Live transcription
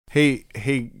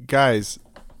Hey, guys,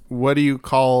 what do you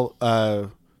call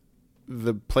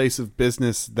the place of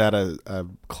business that a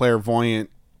clairvoyant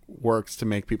works to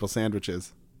make people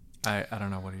sandwiches? I don't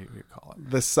know. What do you call it?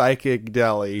 The psychic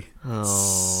deli.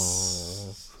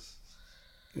 Oh.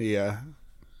 Yeah.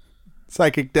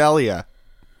 Psychic delia.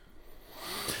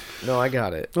 No, I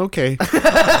got it. Okay. Good.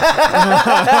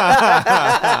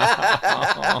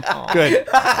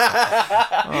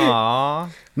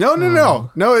 Aww.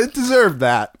 No, it deserved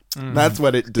that. That's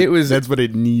what that's what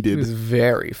it needed. It was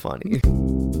very funny.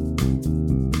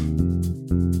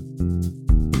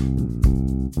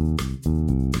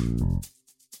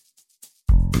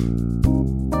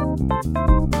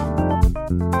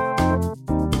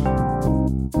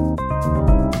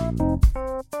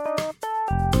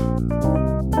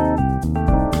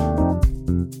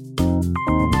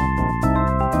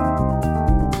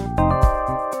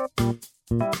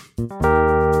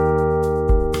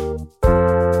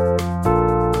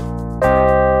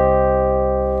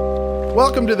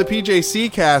 Welcome to the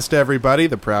PJC cast, everybody,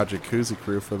 the proud Jacuzzi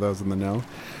crew, for those in the know.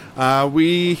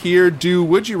 We here do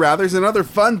Would You Rathers and other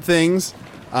fun things.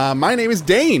 My name is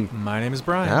Dane. My name is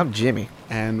Brian. I'm Jimmy.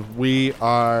 And we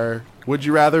are Would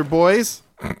You Rather boys.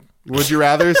 Would You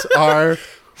Rathers are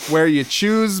where you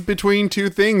choose between two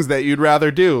things that you'd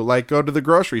rather do, like go to the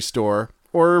grocery store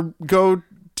or go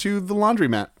to the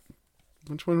laundromat.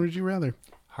 Which one would you rather?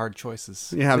 Hard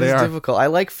choices. Yeah, they It's are. difficult. I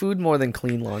like food more than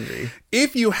clean laundry.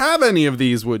 If you have any of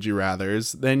these Would You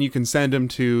Rathers, then you can send them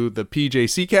to the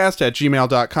PJCcast at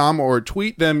gmail.com or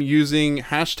tweet them using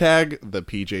hashtag the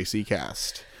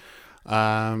PJCcast.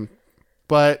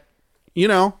 But, you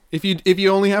know, if you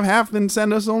only have half, then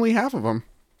send us only half of them.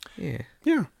 Yeah.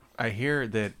 Yeah. I hear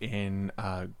that in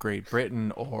Great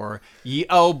Britain, or ye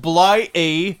oh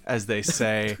blighty, as they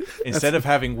say, instead of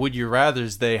having would you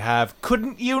rathers, they have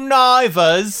couldn't you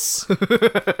nivers.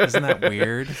 Isn't that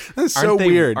weird? That's so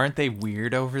weird. Aren't they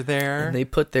weird over there? And they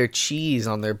put their cheese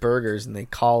on their burgers and they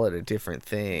call it a different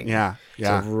thing. Yeah.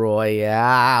 Yeah. It's a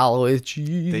Royale with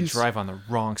cheese. They drive on the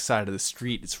wrong side of the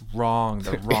street. It's wrong.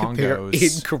 The They're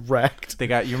Rongos. incorrect. They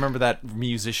got. You remember that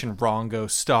musician Rongo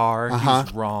Starr? He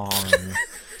was wrong.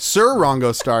 Sir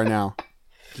Rongo Starr now.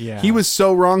 Yeah. He was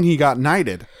so wrong he got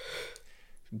knighted.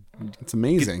 It's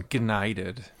amazing. Good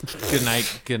nighted. Good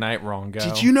night, Rongo.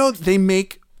 Did you know they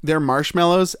make their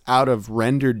marshmallows out of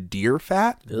rendered deer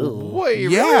fat? Wait,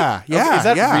 Yeah, really? yeah, Okay, is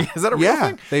that yeah. is that a real yeah.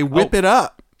 thing? They whip it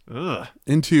up Ugh.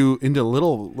 into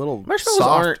little Marshmallows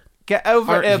soft. aren't. Get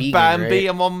over Aren't here, vegan, Bambi. right?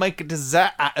 I'm gonna make a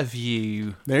dessert out of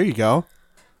you. There you go.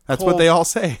 That's what they all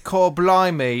say. Core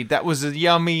blimey, that was a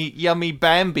yummy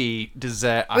Bambi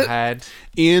dessert I had.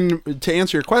 To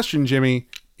answer your question, Jimmy,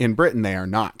 in Britain they are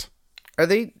not. Are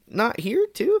they not here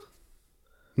too?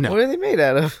 No. What are they made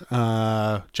out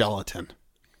of? Gelatin.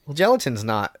 Well, gelatin's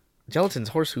not. Gelatin's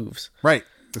horse hooves. Right.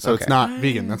 So Okay. it's not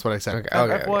vegan. That's what I said. Okay.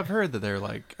 I've heard that they're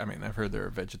like. I mean, I've heard they're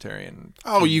vegetarian.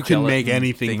 Oh, you can make gelatin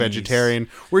anything thingies. vegetarian.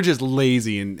 We're just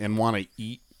lazy and want to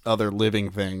eat other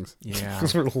living things. Yeah.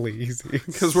 We're lazy.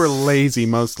 Because we're lazy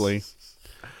mostly.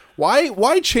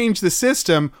 Why change the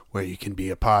system where you can be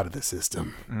a part of the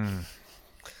system?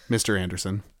 Mr.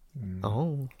 Anderson.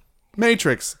 Oh,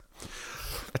 Matrix.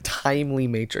 a timely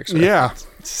Matrix. Yeah. That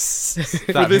this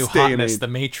new day and hotness, age. the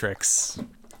Matrix.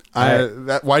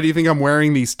 Why do you think I'm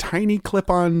wearing these tiny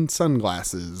clip-on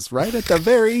sunglasses right at the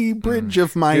very bridge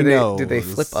of my nose? Do they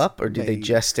flip up or do they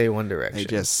just stay one direction? They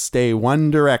just stay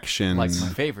one direction. Like my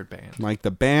favorite band. Like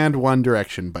the band One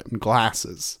Direction, but in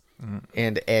glasses.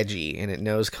 and edgy, and it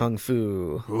knows kung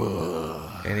fu,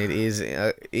 and it is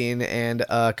in and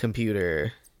a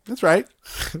computer. That's right.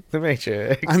 The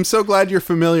Matrix. I'm so glad you're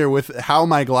familiar with how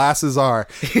my glasses are.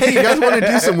 Hey, you guys want to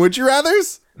do some Would You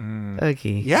Rathers? Okay.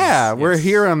 Yeah, we're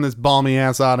here on this balmy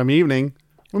ass autumn evening.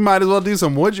 We might as well do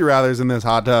some Would You Rathers in this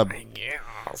hot tub.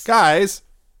 Guys,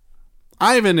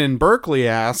 Ivan in Berkeley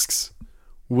asks,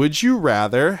 would you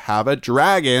rather have a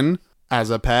dragon as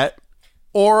a pet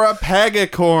or a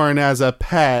pegacorn as a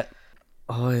pet?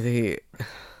 Oh,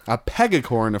 A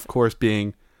pegacorn, of course,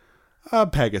 being a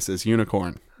Pegasus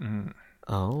unicorn.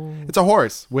 Oh. It's a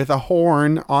horse with a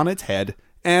horn on its head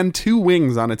and 2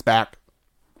 wings on its back.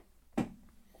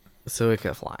 So it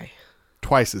can fly.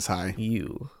 Twice as high.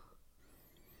 You.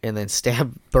 And then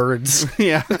stab birds.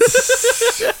 Yeah.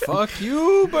 Fuck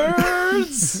you,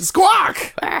 birds.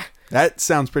 Squawk! That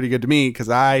sounds pretty good to me because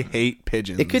I hate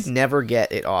pigeons. It could never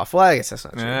get it off. Well, I guess that's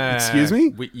not true. Excuse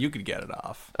me? You could get it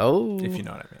off. Oh. If you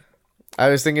know what I mean. I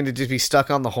was thinking to just be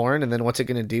stuck on the horn, and then what's it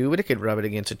going to do? But it could rub it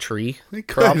against a tree. It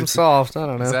could. Problem solved. I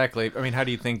don't know. Exactly. I mean, how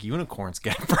do you think unicorns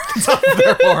get birds off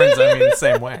their horns? I mean, the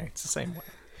same way. It's the same way.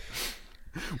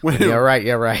 when Yeah, right.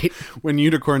 Yeah, right. when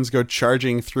unicorns go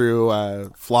charging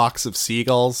through flocks of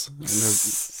seagulls.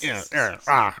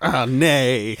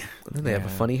 Nay. And then they have a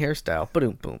funny hairstyle.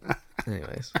 Boom, boom.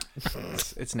 Anyways,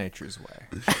 It's nature's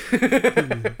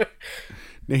way.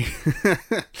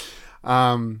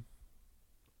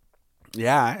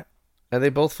 Yeah. are they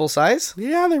both full size?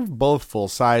 Yeah, they're both full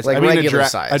size. Like regular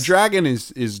size. A dragon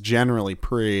is generally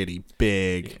pretty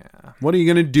big. Yeah. What are you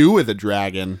gonna do with a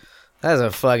dragon? That is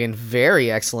a fucking very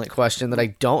excellent question that I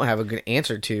don't have a good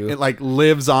answer to. It like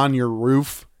lives on your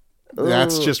roof.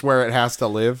 That's just where it has to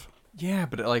live. Yeah,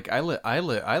 but like I live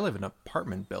in an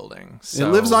apartment building. So,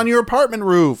 It lives on your apartment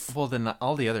roof. Well, then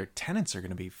all the other tenants are going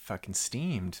to be fucking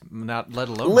steamed. Not let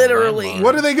alone my Literally. landlord.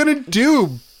 What are they gonna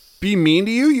do? Be mean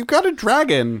to you? You've got a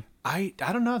dragon. I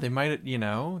don't know. They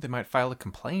might file a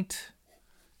complaint.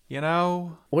 What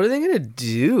What are they gonna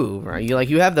do? Right?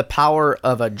 You have the power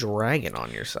of a dragon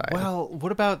on your side. Well,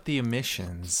 what about the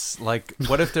emissions? Like,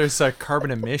 what if there's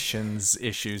carbon emissions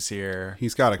issues here?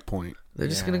 He's got a point. They're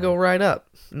just gonna go right up.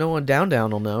 No one down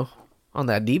will know. On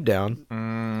that deep down.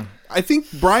 I think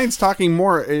Brian's talking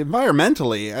more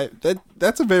environmentally.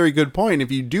 That's a very good point. If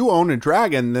you do own a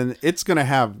dragon, then it's going to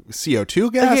have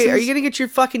CO2 gases. Okay, are you gonna get your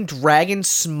fucking dragon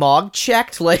smog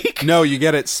checked? Like, No, you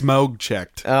get it smog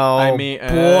checked. oh I mean,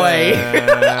 boy,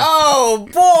 oh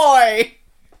boy,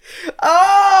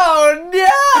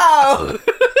 oh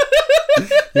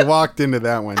no! You walked into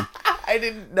that one. I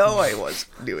didn't know I was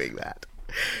doing that.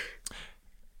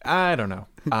 I don't know.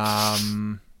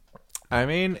 I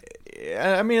mean,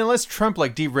 unless Trump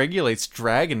deregulates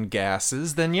dragon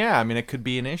gases, then yeah, it could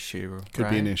be an issue. Could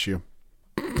be right? an issue.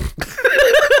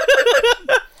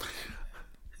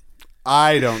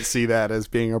 I don't see that as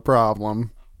being a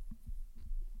problem.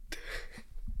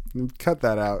 Cut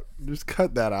that out. Just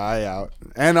cut that eye out.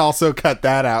 And also cut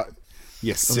that out.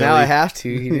 Yes, silly. Now I have to.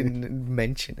 He didn't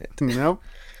mention it. Nope.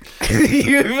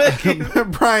 You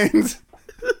fucking- Brian's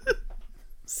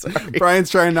Sorry. Brian's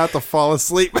trying not to fall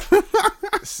asleep.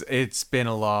 It's been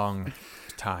a long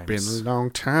time. Been a long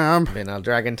time. Been on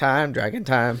dragon time.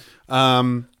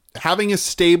 Having a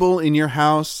stable in your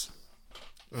house,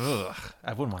 Ugh,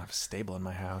 I wouldn't want to have a stable in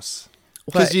my house.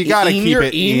 because you got to keep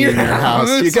it in your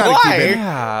house. You got to Why? keep it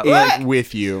Yeah, What?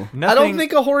 with you. I don't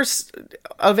think a horse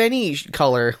of any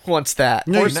color wants that.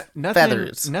 No, Horse nothing,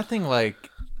 feathers. Nothing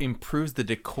improves the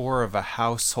decor of a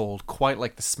household quite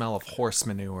like the smell of horse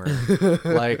manure.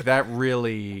 That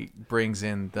really brings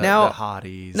in the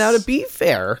hotties. Now, to be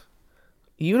fair,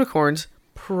 unicorns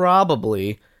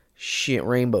probably shit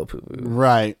rainbow poo poo.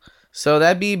 Right. So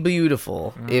that'd be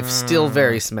beautiful, if still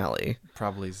very smelly.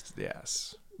 Probably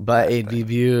yes. But it'd be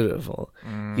beautiful.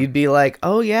 You'd be like,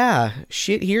 oh yeah,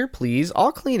 shit here, please.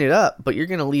 I'll clean it up, but you're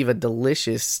going to leave a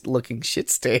delicious looking shit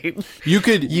stain. You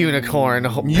could Unicorn,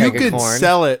 you could pegacorn.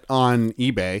 sell it on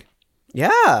eBay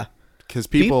Yeah. because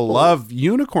people love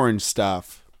unicorn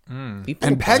stuff. People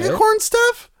And buy it. pegacorn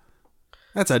stuff?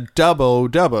 That's a dubbo.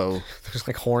 There's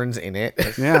like horns in it.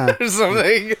 Yeah. Or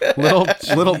something.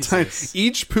 Little tiny.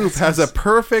 Each poop has a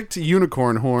perfect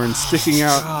unicorn horn sticking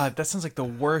out. God, that sounds like the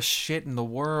worst shit in the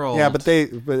world. Yeah, but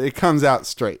it comes out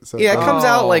straight. So Yeah, it comes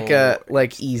out Oh.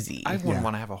 like easy. I wouldn't Yeah.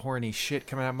 want to have a horny shit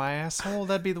coming out of my asshole.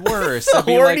 That'd be the worst. That'd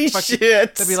be Horny fucking,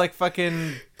 shit. That'd be like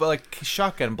fucking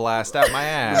shotgun blast out my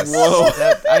ass. Whoa.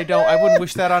 I wouldn't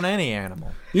wish that on any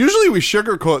animal. Usually we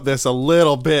sugarcoat this a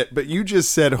little bit, but you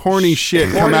just said horny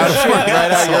shit come out of Shit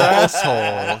right out your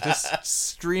asshole, just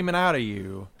streaming out of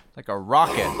you like a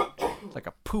rocket, like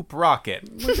a poop rocket,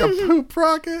 like a poop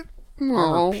rocket.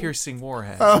 or Oh, a piercing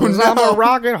warhead. oh I'm a no.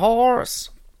 rocket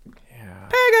horse. Yeah.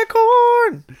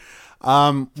 Pegacorn.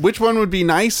 Which one would be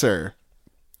nicer?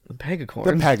 The pegacorn.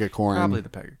 The pegacorn. Probably the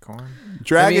pegacorn.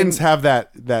 Dragons have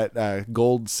that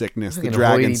gold sickness, the Fucking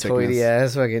dragon hoity-toity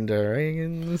sickness. ass fucking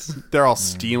dragons. They're all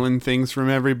stealing things from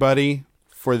everybody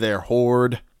for their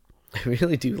hoard. I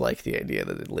really do like the idea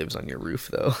that it lives on your roof,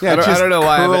 though. Yeah, I don't, it just I don't know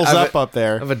why curls I've up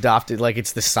there. I've adopted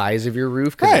it's the size of your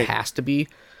roof because Right. it has to be,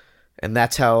 and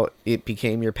that's how it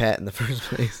became your pet in the first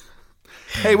place.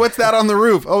 Hey, what's that on the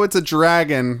roof? Oh, it's a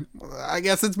dragon. I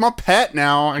guess it's my pet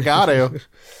now. I got to.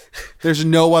 There's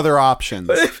no other options.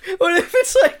 What if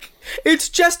it's it's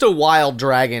just a wild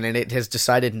dragon and it has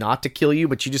decided not to kill you,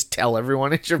 but you just tell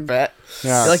everyone it's your pet?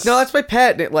 Yeah. You're like, no, that's my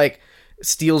pet, and it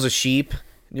steals a sheep.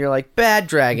 And you're like, bad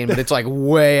dragon, but it's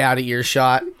way out of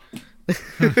earshot.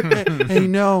 Hey,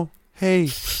 no. Hey,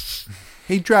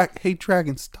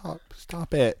 dragon,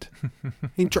 stop it.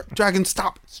 Hey, dragon,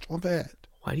 stop it.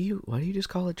 Why do you just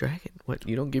call it dragon? What,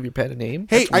 you don't give your pet a name?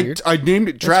 Hey, That's weird. I named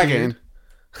it dragon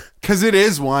because it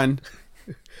is one.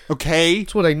 Okay?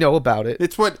 That's what I know about it.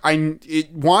 It's what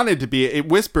it wanted to be. It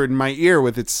whispered in my ear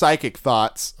with its psychic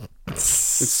thoughts. Its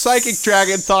psychic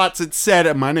dragon thoughts. It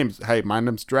said, my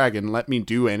name's Dragon. Let me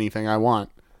do anything I want.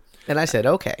 And I said,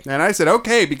 okay. And I said,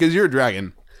 okay, because you're a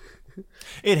dragon.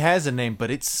 It has a name, but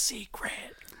it's secret.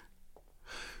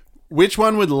 Which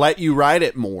one would let you ride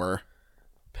it more?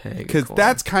 Because Pegacorn.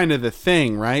 that's kind of the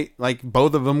thing, right? Like,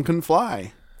 both of them can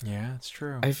fly. Yeah, it's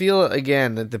true. I feel,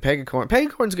 again, that the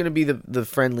Pegacorn's going to be the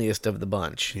friendliest of the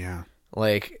bunch. Yeah.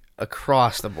 Like,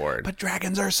 across the board. But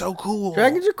dragons are so cool.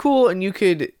 Dragons are cool, and you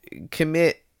could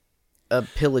commit a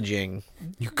pillaging.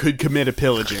 You could commit a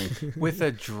pillaging. With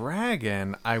a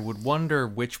dragon, I would wonder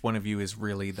which one of you is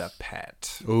really the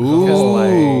pet. Ooh. Because,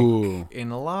 like,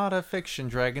 in a lot of fiction,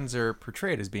 dragons are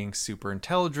portrayed as being super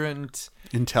intelligent,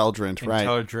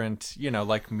 right. you know,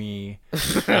 like me.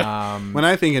 When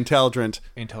I think intelligent,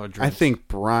 I think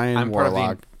Brian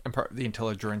Warlock. I'm part of the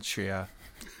intelligentsia,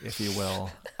 if you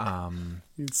will.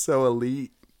 He's so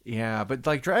elite. Yeah, but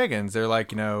like dragons, they're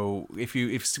like, you know, if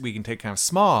we can take kind of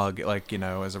Smog, like, you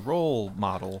know, as a role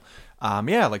model,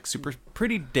 yeah, like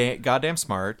pretty goddamn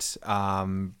smart,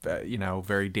 you know,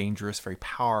 very dangerous, very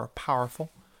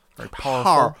powerful, very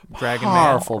powerful dragon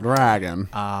Powerful man. dragon.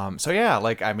 So yeah,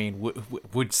 like, I mean,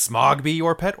 would Smog be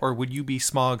your pet, or would you be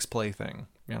Smog's plaything?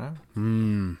 You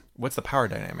know, What's the power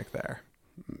dynamic there?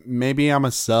 Maybe I'm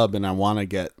a sub and I want to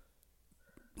get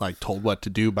like told what to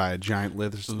do by a giant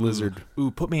lizard.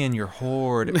 Ooh, put me in your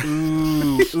horde.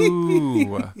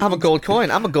 Ooh. I'm a gold coin.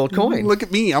 Look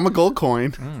at me. I'm a gold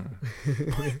coin.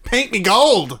 Paint me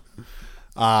gold,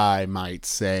 I might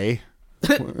say.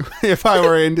 If I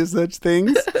were into such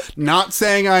things. Not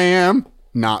saying I am.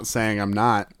 Not saying I'm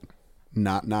not.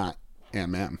 Not.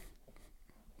 Am.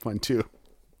 1, 2.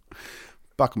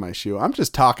 Buckle my shoe. I'm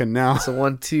just talking now. It's a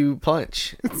 1-2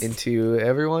 punch into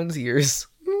everyone's ears.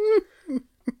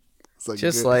 Like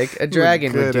just like a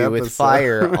dragon would do with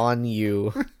fire on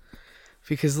you.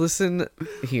 Because listen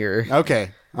here.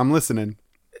 Okay, I'm listening.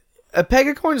 A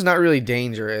Pegacorn's not really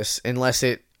dangerous unless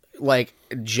it, like,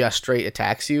 just straight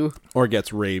attacks you. Or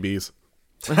gets rabies.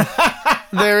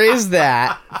 There is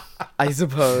that, I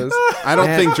suppose. I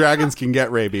don't think dragons can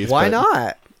get rabies. Why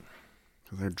not?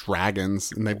 Because they're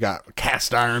dragons and they've got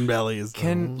cast iron bellies.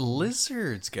 Can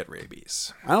lizards get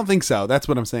rabies? I don't think so. That's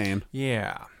what I'm saying.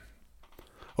 Yeah.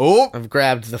 Oh, I've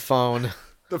grabbed the phone.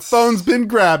 the phone's been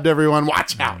grabbed, everyone.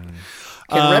 Watch out.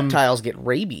 Can reptiles get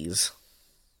rabies?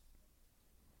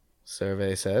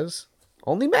 Survey says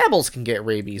only mammals can get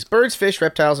rabies. Birds, fish,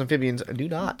 reptiles, amphibians do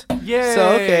not. Yay!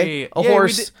 So, okay, a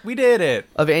horse we did it.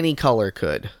 of any color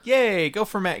could. Yay! Go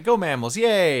mammals!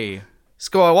 Yay!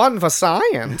 Score 1 for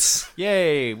science.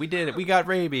 Yay! We did it. We got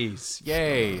rabies.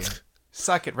 Yay!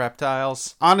 Suck it,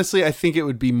 reptiles. Honestly, I think it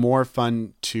would be more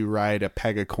fun to ride a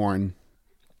pegacorn.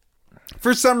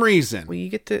 For some reason. Well, you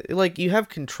get to, like, you have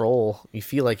control. You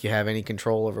feel like you have any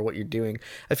control over what you're doing.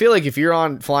 I feel like if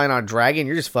you're flying on a dragon,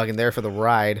 you're just fucking there for the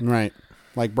ride. Right.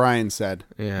 Like Brian said.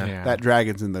 Yeah. That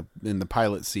dragon's in the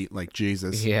pilot seat like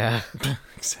Jesus. Yeah.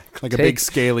 Exactly. Like a big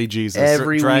scaly Jesus.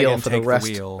 Every Dragon, wheel for the take the rest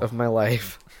wheel. of my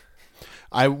life.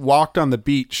 I walked on the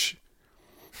beach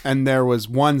and there was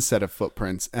one set of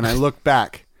footprints and I looked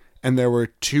back and there were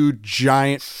 2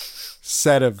 giant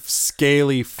set of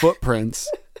scaly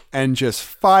footprints and just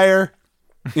fire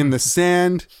in the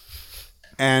sand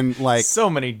and like So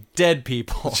many dead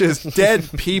people. just dead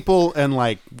people and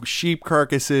like sheep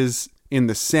carcasses in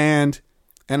the sand.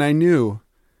 And I knew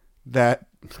that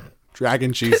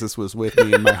Dragon Jesus was with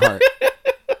me in my heart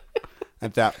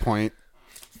at that point.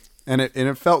 And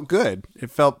it felt good. I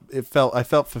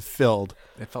felt fulfilled.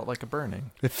 It felt like a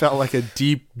burning. It felt like a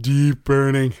deep, deep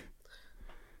burning.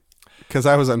 Because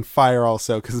I was on fire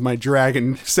also. Because my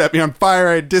dragon set me on fire.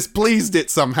 I displeased it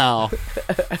somehow.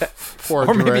 Poor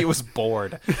Or maybe dragon. it was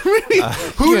bored.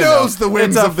 Who knows the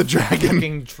whims of the dragon?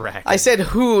 Fucking dragon. I said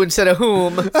who instead of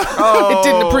whom. It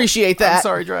didn't appreciate that. I'm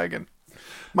sorry, dragon.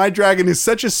 My dragon is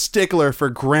such a stickler for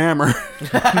grammar.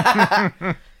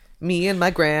 Me and my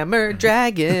grammar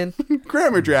dragon.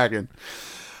 Grammar dragon.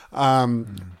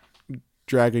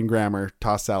 Dragon grammar,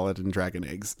 tossed salad, and dragon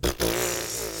eggs.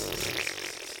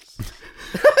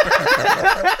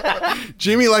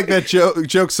 Jimmy liked that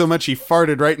joke so much he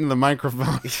farted right into the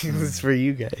microphone. It's for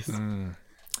you guys.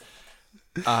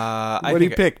 What do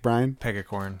you pick, Brian?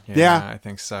 Pegacorn. Yeah. I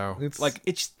think so. It's- Like,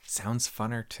 it just sounds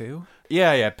funner too.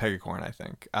 Yeah, Pegacorn, I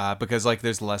think. Because, like,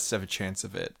 there's less of a chance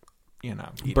of it, you know,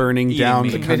 Burning down me.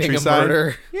 the Committing a countryside.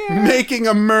 murder. Making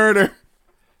a murder.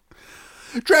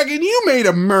 Dragon, you made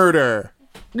a murder.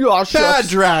 Oh, shucks. Bad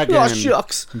dragon. Oh,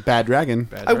 shucks. Bad dragon.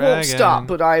 Bad I won't dragon. stop,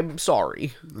 but I'm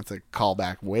sorry. That's a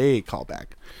callback. Way callback.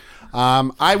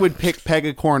 I would pick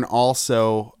Pegacorn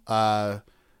also.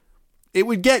 It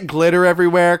would get glitter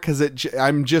everywhere because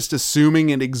I'm just assuming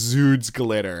it exudes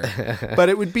glitter. But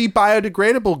it would be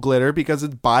biodegradable glitter because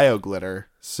it's bio glitter.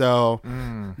 So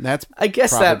that's I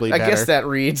guess probably better. I guess that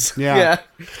reads. Yeah.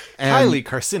 And Highly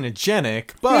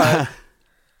carcinogenic, but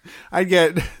I'd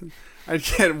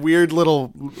get weird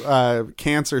little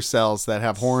cancer cells that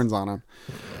have horns on them.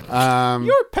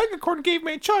 your Pegacorn gave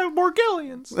me child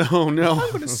Morgellons. Oh no.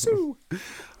 I'm gonna sue.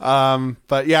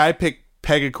 But yeah, I picked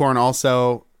Pegacorn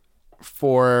also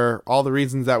for all the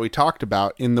reasons that we talked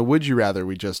about in the Would You Rather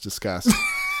we just discussed.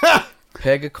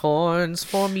 Pegacorns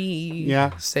for me.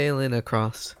 Yeah. Sailing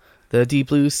across the deep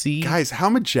blue sea. Guys, how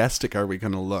majestic are we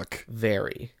going to look?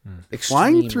 Very.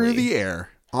 Flying Extremely. through the air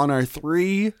on our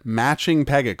 3 matching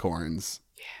Pegacorns.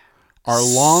 Our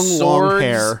long Swords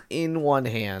hair. in one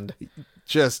hand.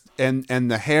 Just and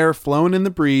the hair flowing in the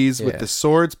breeze with Yeah. the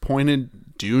swords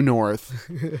pointed due north.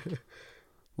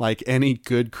 Like any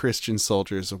good Christian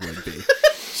soldiers would be.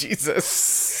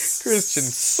 Jesus. Christian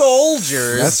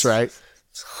soldiers. That's right.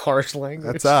 It's harsh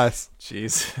language. That's us.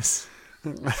 Jesus.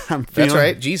 I'm feeling, That's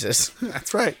right. Jesus.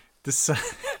 That's right. This,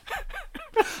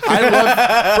 I love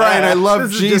Brian. I love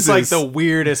this is Jesus. just like the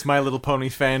weirdest My Little Pony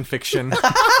fan fiction.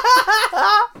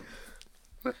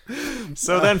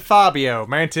 So then Fabio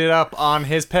mounted up on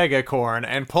his Pegacorn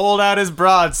and pulled out his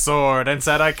broadsword and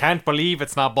said, I can't believe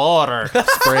it's not butter.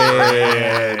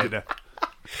 Spread.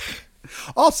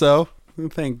 Also,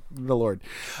 thank the Lord.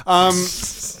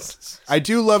 I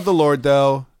do love the Lord,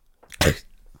 though.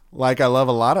 Like I love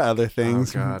a lot of other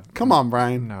things. Oh, God. Come on,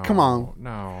 Brian. No. Come on.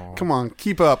 No. Come on.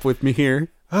 Keep up with me here.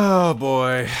 Oh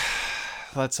boy.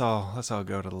 Let's all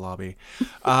go to the lobby.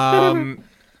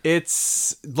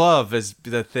 It's love is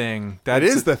the thing. That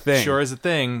is the thing. Sure is a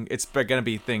thing. It's gonna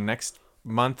be a thing next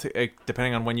month,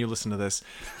 depending on when you listen to this.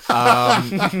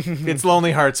 It's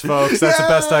Lonely Hearts, folks. That's the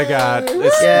best I got.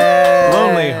 It's Yay.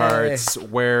 Lonely Hearts,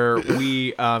 where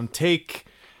we take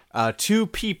 2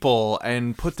 people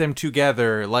and put them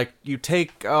together like you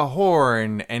take a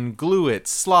horn and glue it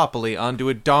sloppily onto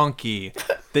a donkey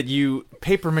that you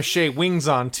paper mache wings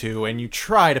onto, and you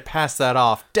try to pass that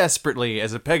off desperately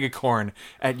as a Pegacorn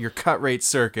at your cut rate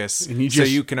circus And you so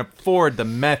just- you can afford the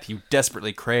meth you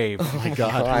desperately crave. Oh my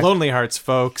God. Lonely Hearts,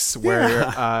 folks,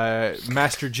 where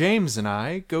Master James and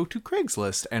I go to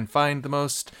Craigslist and find the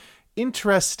most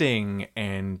interesting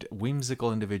and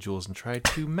whimsical individuals and try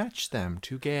to match them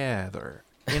together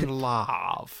in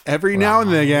love. Every now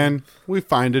and again, we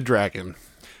find a dragon.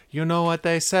 You know what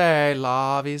they say,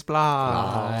 love is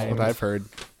blind. That's what I've heard.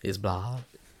 Is blah.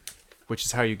 Which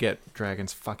is how you get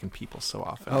dragons fucking people so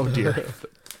often. Oh, dear. The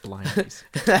blindies.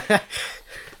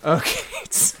 Okay.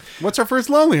 What's our first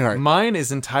Lonely Heart? Mine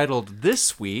is entitled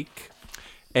this week,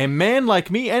 A Man Like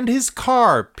Me and His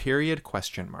Car, period,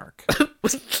 question mark.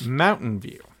 Mountain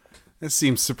View. This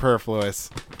seems superfluous.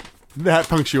 That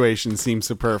punctuation seems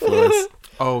superfluous.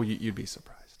 Oh, you'd be surprised.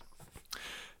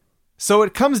 So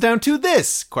it comes down to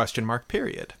this, question mark,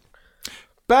 period.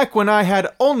 Back when I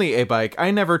had only a bike, I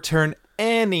never turned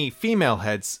any female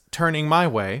heads turning my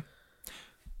way.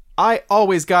 I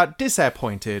always got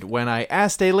disappointed when I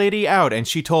asked a lady out and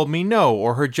she told me no,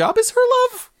 or her job is her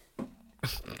love?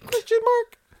 Question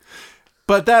mark.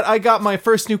 But that I got my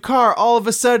first new car, all of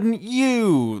a sudden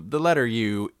you, the letter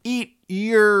U, eat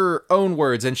your own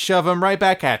words and shove them right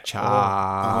back at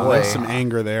ya. There's some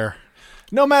anger there.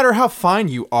 No matter how fine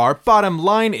you are, bottom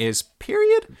line is,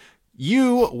 period,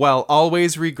 you will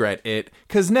always regret it.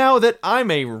 'Cause now that I'm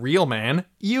a real man,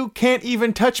 you can't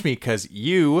even touch me 'cause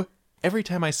you... Every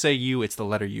time I say you, it's the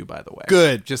letter U, by the way.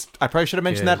 Good. I probably should have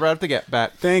mentioned that right off the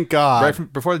bat. Thank God. Right from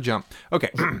before the jump.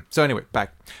 Okay, so anyway,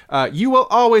 back. You will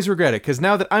always regret it, because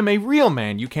now that I'm a real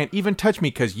man, you can't even touch me,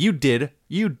 because you did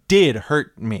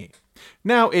hurt me.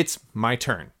 Now it's my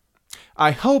turn.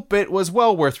 I hope it was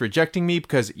well worth rejecting me,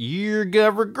 because you're gonna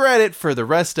regret it for the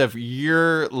rest of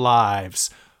your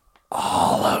lives.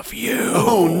 All of you.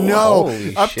 Oh, no.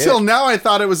 Holy Up shit. till now, I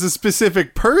thought it was a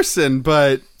specific person,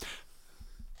 but...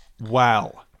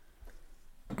 Wow.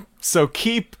 So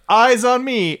keep eyes on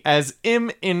me as I'm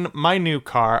in my new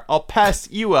car. I'll pass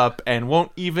you up and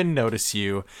won't even notice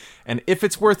you. And if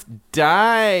it's worth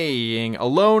dying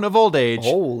alone of old age,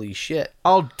 Holy shit.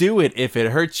 I'll do it if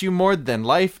it hurts you more than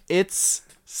life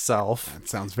itself. That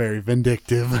sounds very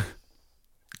vindictive.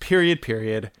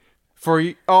 Period.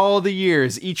 For all the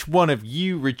years each one of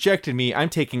you rejected me, I'm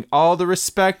taking all the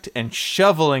respect and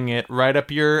shoveling it right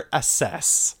up your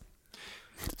ass.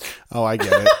 Oh, I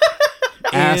get it.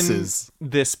 Asses. In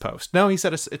this post. No, he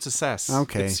said it's assess.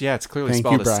 Okay. It's clearly Thank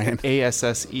spelled you, Brian.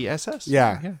 ASSESS.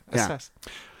 Yeah. Assess.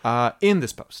 In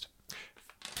this post.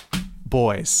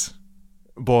 Boys.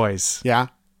 Yeah.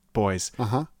 Boys.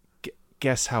 Uh-huh.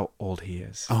 Guess how old he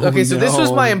is. Oh, Okay, so this was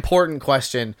no. my important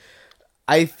question.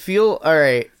 I feel all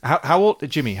right. How old,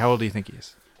 Jimmy? How old do you think he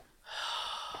is?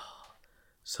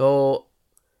 So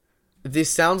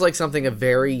this sounds like something a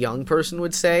very young person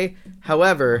would say.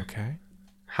 However, Okay.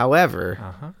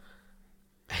 I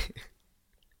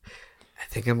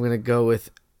think I'm gonna go with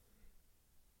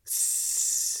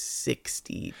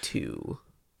 62.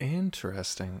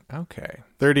 Interesting. Okay.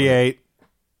 38.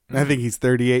 I think he's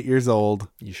 38 years old.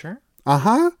 You sure?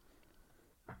 Uh-huh.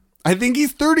 I think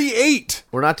he's 38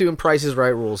 We're not doing Price is Right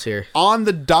rules here. on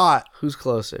the dot. Who's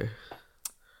closer?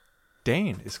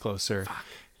 Dane is closer.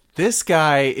 This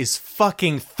guy is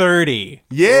fucking 30.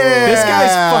 Yeah. This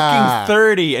guy's fucking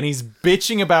 30 and he's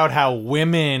bitching about how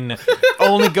women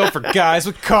only go for guys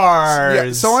with cars.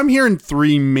 Yeah, so I'm hearing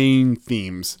three main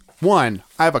themes. 1,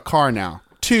 I have a car now.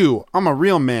 2, I'm a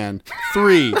real man.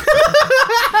 3,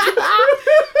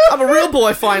 I'm a real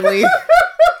boy finally.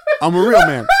 I'm a real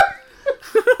man.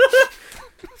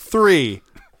 3,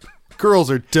 girls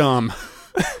are dumb.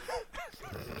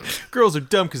 Girls are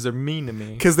dumb because they're mean to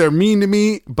me. Because they're mean to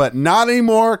me, but not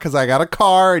anymore because I got a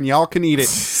car and y'all can eat it.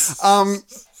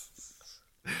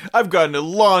 I've got an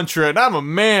Elantra and I'm a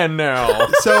man now.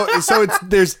 So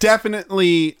there's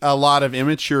definitely a lot of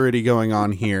immaturity going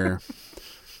on here.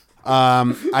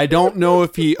 I don't know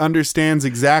if he understands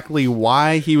exactly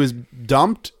why he was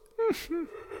dumped.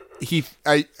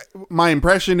 My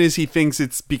impression is he thinks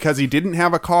it's because he didn't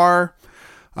have a car,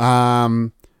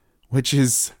 which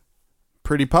is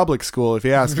pretty public school if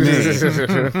you ask me.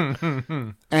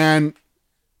 And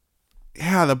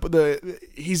yeah,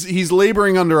 he's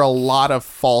laboring under a lot of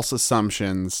false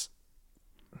assumptions.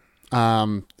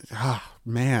 Man,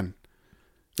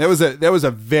 that was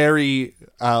a very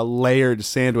layered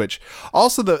sandwich.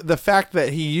 Also, the fact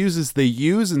that he uses the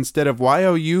U's instead of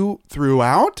YOU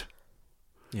throughout.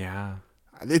 Yeah.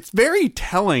 It's very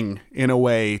telling in a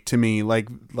way to me, like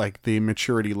the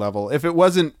maturity level. If it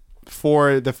wasn't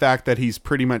for the fact that he's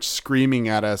pretty much screaming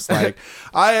at us like,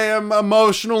 I am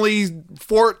emotionally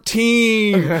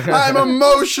 14. I'm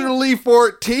emotionally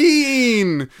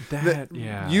 14.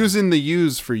 Yeah. Using the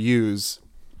U's for U's.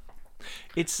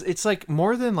 It's like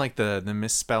more than like the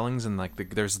misspellings and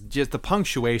like there's just the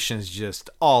punctuation is just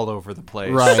all over the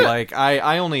place. Right. Like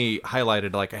I only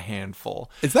highlighted like a handful.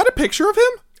 Is that a picture of him?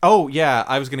 Oh yeah,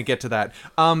 I was gonna get to that.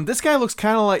 This guy looks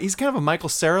kind of like he's kind of a Michael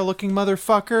Cera looking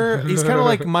motherfucker. He's kind of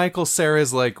like Michael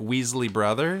Cera's like Weasley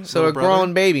brother. So a little brother.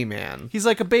 grown baby man. He's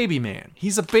like a baby man.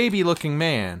 He's a baby looking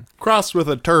man. Crossed with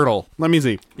a turtle. Let me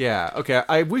see. Yeah. Okay.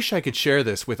 I wish I could share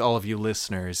this with all of you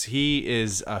listeners. He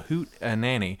is a hoot a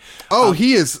nanny. Oh,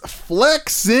 he is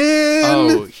flexing.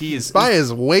 Oh, he is by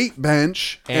his weight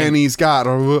bench, and he's got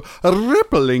a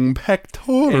rippling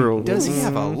pectoral. And does he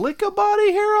have a lick of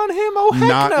body hair on him? Oh, heck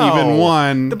Not no. even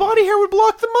one. The body hair would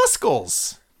block the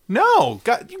muscles. No,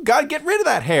 you got to get rid of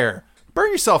that hair. Burn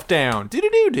yourself down.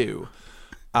 Do.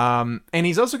 And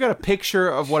he's also got a picture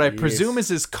of what I presume is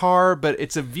his car, but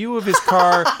it's a view of his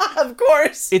car. Of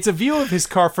course. It's a view of his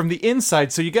car from the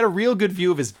inside, so you get a real good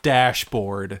view of his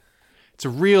dashboard. It's a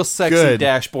real sexy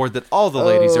dashboard that all the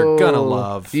ladies are gonna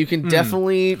love. You can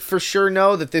definitely for sure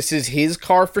know that this is his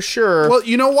car for sure. Well,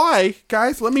 you know why,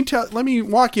 guys? Let me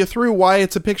walk you through why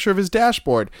it's a picture of his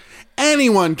dashboard.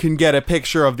 Anyone can get a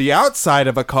picture of the outside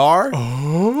of a car.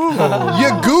 Oh.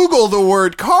 You Google the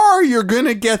word car, you're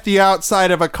gonna get the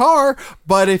outside of a car.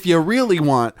 But if you really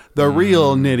want the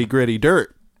real nitty-gritty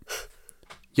dirt,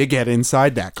 you get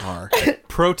inside that car.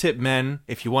 Pro tip, men,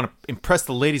 if you want to impress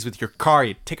the ladies with your car,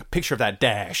 you take a picture of that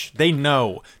dash. They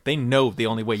know the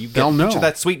only way you get a picture of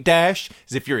that sweet dash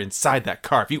is if you're inside that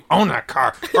car. If you own that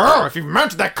car. Or if you've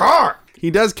mounted that car. He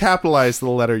does capitalize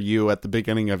the letter U at the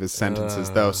beginning of his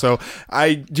sentences, though. So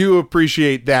I do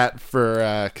appreciate that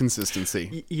for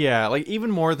consistency. Yeah, like even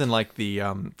more than like the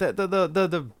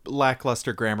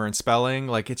lackluster grammar and spelling.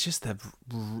 Like it's just the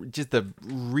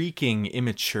reeking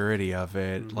immaturity of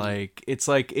it.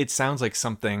 Mm-hmm. It sounds like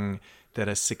something that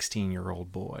a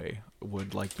 16-year-old boy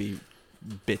would like be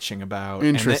bitching about.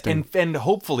 Interesting. And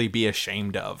hopefully be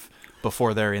ashamed of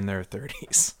before they're in their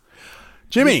 30s.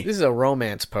 Jimmy. This is a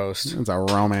romance post. It's a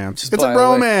romance. Just It's a by the way.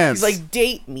 romance. He's like,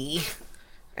 date me.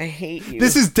 I hate you.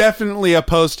 This is definitely a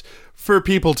post for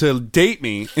people to date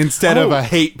me instead of a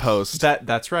hate post.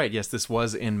 That's right. Yes, this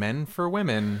was in Men for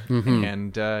Women. Mm-hmm.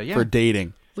 And yeah. For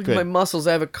dating. Look Good. at my muscles.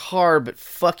 I have a car, but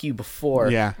fuck you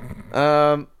before. Yeah.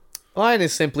 Line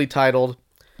is simply titled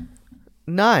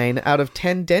 9 out of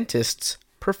 10 dentists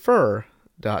prefer ...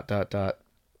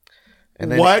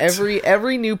 And then What?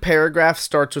 every new paragraph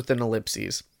starts with an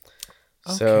ellipses.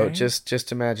 So Okay.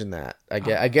 just imagine that. I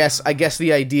guess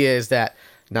the idea is that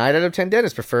 9 out of 10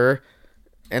 dentists prefer,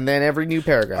 and then every new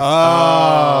paragraph.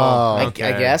 Oh. I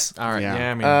guess. All right. Yeah.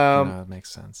 Yeah, I mean, it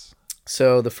makes sense.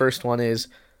 So the first one is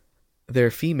their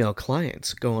female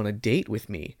clients go on a date with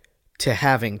me to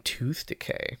having tooth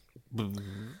decay.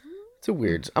 It's a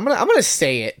weird. I'm gonna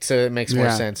say it so it makes more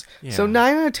Yeah. sense. Yeah. So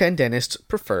 9 out of 10 dentists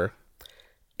prefer.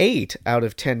 8 out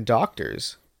of 10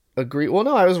 doctors agree. Well,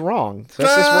 no, I was wrong. So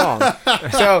that's just wrong.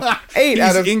 So 8 He's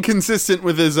out of inconsistent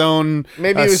with his own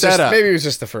maybe it was just setup. maybe it was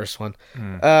just the first one.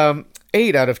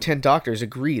 8 out of 10 doctors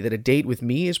agree that a date with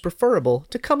me is preferable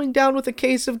to coming down with a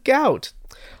case of gout.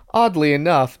 Oddly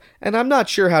enough, and I'm not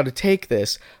sure how to take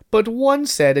this, but one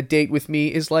said a date with me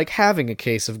is like having a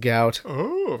case of gout.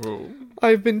 Oh.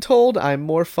 I've been told I'm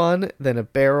more fun than a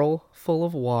barrel full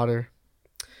of water.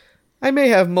 I may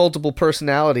have multiple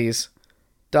personalities. ...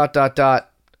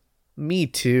 Me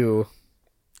too.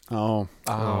 Oh.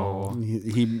 Oh.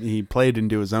 He played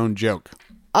into his own joke.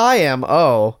 I am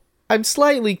I'm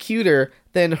slightly cuter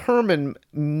than Herman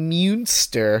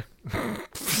Munster.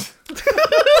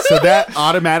 So that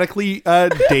automatically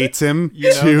dates him You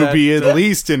know to that, be at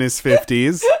least in his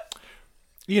 50s.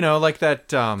 You know, like that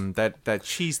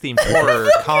cheese themed horror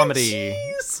comedy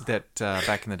that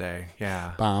back in the day.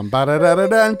 Yeah. Bum,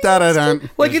 ba-da-da-da-dun, da-da-dun.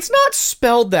 Like, it's not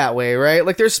spelled that way, right?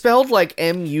 Like, they're spelled like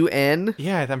M-U-N,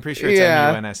 Yeah, I'm pretty sure it's Yeah.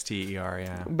 M-U-N-S-T-E-R,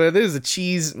 yeah. but it is a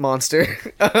cheese monster.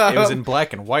 It was in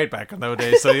black and white back in those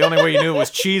days, so the only way you knew it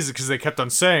was cheese is because they kept on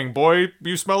saying, "Boy,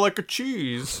 you smell like a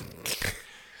cheese."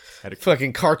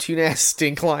 Fucking cartoon-ass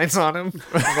stink lines on him.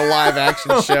 Like a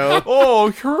live-action show. Oh,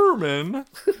 Herman.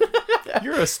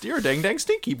 You're a dang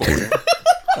stinky boy.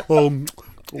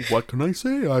 What can I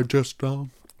say? I just,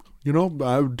 I'm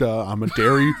a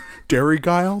dairy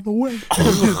guy all the way.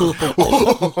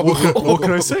 What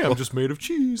can I say? I'm just made of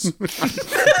cheese.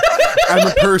 I'm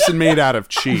a person made out of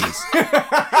cheese.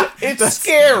 It's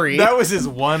scary. That was his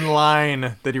one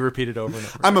line that he repeated over and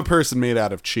over. I'm a person made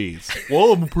out of cheese.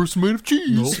 Well, I'm a person made of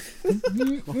cheese.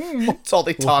 That's all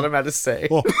they taught him how to say.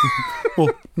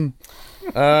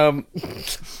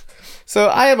 So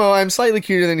I'm slightly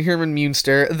cuter than Herman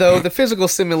Munster, though the physical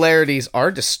similarities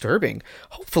are disturbing.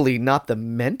 Hopefully not the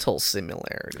mental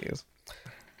similarities.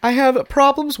 I have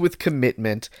problems with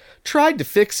commitment. Tried to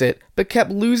fix it, but kept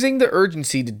losing the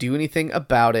urgency to do anything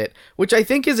about it, which I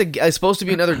think is supposed to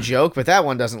be another joke, but that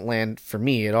one doesn't land for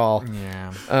me at all.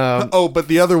 Yeah. But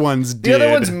the other ones did. The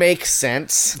other ones make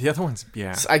sense, The other one's,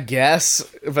 yeah. I guess,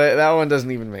 but that one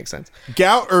doesn't even make sense.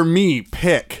 Gout or me,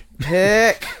 pick.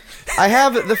 Pick. I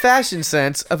have the fashion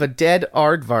sense of a dead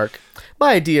aardvark.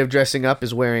 My idea of dressing up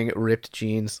is wearing ripped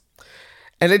jeans.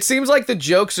 And it seems like the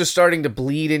jokes are starting to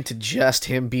bleed into just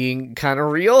him being kind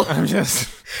of real. I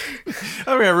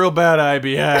got real bad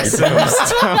IBS.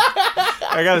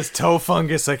 I got this toe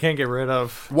fungus I can't get rid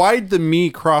of. Why'd the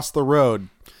me cross the road?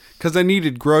 Because I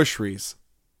needed groceries.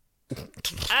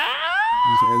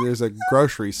 There's a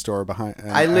grocery store behind.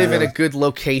 I live in a good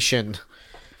location,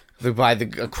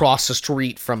 across the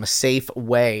street from a safe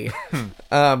way.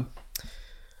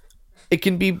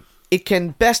 It can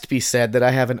best be said that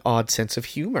I have an odd sense of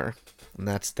humor, and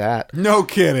that's that. No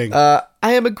kidding. I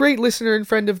am a great listener and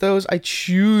friend of those I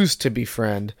choose to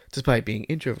befriend, despite being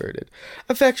introverted.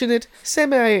 Affectionate,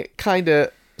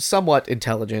 kinda, somewhat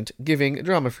intelligent, giving,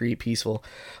 drama-free, peaceful.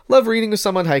 Love reading with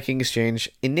someone, hiking, exchange,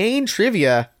 inane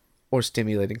trivia, or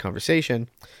stimulating conversation.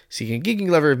 Seeking geeking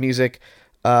lover of music.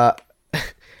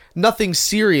 Nothing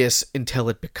serious until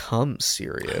it becomes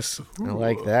serious. I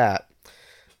like that.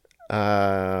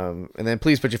 And then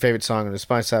please put your favorite song on the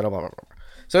spine saddle. Blah, blah, blah.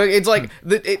 So it's like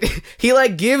he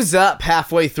like gives up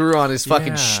halfway through on his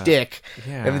fucking shtick,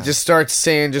 Yeah. and then just starts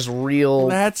saying just real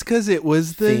That's because it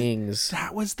was the things.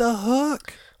 that was the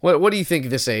hook. What do you think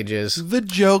this age is? The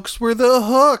jokes were the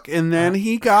hook, and then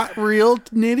he got real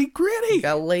nitty gritty.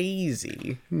 Got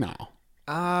lazy. No,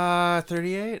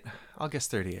 38? I'll guess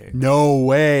 38. no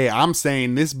way. I'm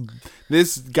saying this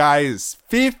guy is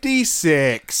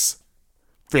 56.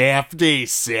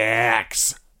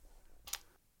 56.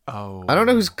 Oh. I don't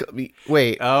know who's.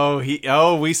 Wait.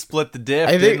 We split the diff,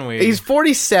 I think didn't we? he's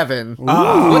 47.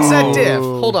 What's that diff?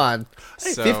 Hold on.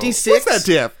 So- 56 What's that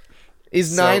diff?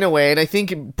 is 9 away, and I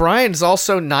think Brian's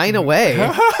also 9 away.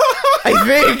 I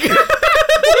think.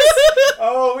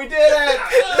 Oh, we did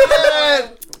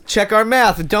it! Check our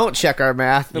math. Don't check our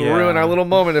math. It'll Yeah. ruin our little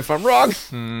moment if I'm wrong.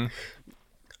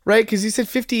 Right? Because you said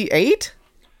 58?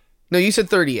 No, you said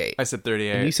 38. I said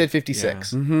 38. You said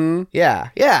 56. Yeah. Mm-hmm. Yeah.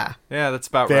 Yeah, that's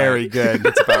about Very right. good.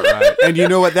 That's about right. And you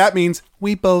know what that means?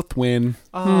 We both win.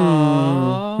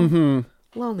 Lonely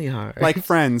heart. Like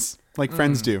friends. Like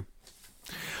friends do.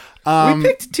 We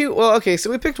picked two. Well, okay, so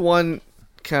we picked one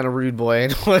kind of rude boy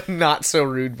and one not so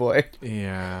rude boy.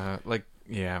 Yeah,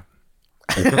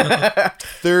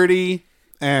 30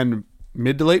 and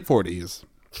mid to late 40s.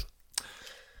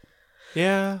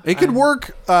 Yeah. It could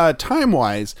work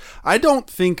time-wise. I don't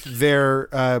think their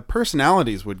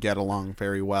personalities would get along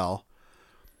very well.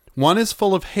 One is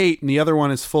full of hate and the other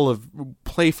one is full of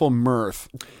playful mirth.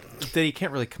 That he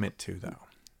can't really commit to, though.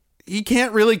 He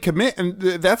can't really commit, and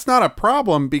that's not a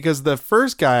problem because the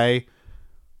first guy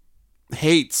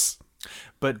hates.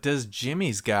 But does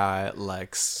Jimmy's guy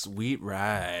like sweet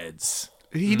rides?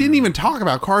 He didn't even talk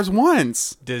about cars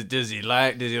once. Does he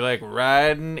like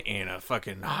riding in a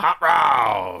fucking hot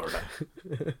rod?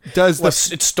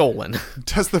 It's stolen.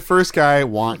 Does the first guy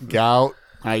want gout?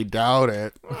 I doubt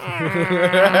it.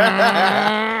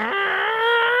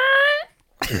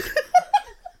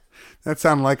 That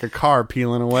sounded like a car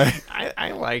peeling away.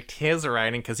 I liked his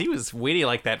writing because he was witty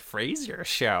like that Frasier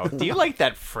show. Do you like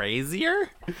that Frasier?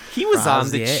 He was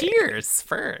on the Cheers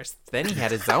first. Then he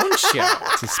had his own show.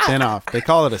 It's a spinoff. They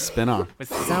call it a spinoff. It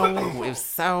was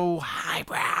so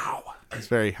highbrow. It's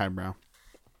very highbrow.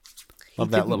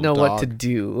 Love that Didn't little know dog. what to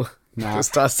do. Nah.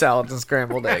 Just toss salads and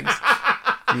scrambled eggs.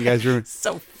 You guys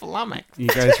So flummoxed. You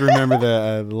guys remember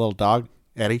the little dog,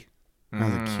 Eddie?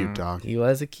 That was a cute dog. He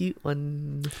was a cute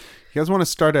one. You guys want to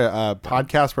start a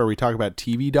podcast where we talk about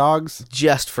TV dogs?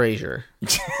 Just Frasier.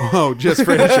 Oh, just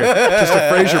Frasier. Just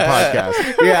a Frasier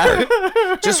podcast.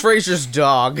 Yeah. Just Frasier's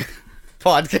dog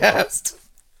podcast.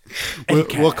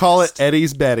 We'll call it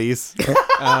Eddie's Betties.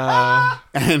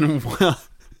 And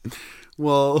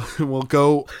we'll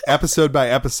go episode by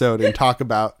episode and talk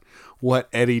about what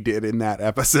Eddie did in that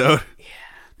episode. Yeah.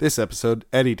 This episode,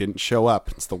 Eddie didn't show up.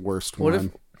 It's the worst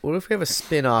one. What if we have a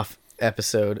spin-off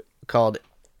episode called,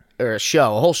 or a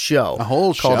whole show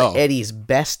show. called Eddie's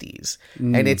Besties,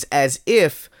 and it's as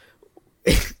if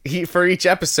for each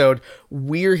episode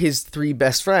we're his three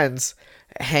best friends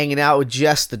hanging out with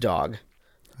just the dog.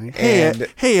 Hey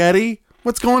Eddie,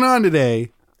 what's going on today?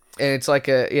 And it's like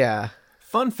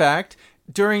Fun fact.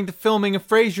 During the filming of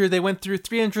Frasier, they went through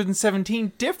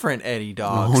 317 different Eddie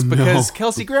dogs because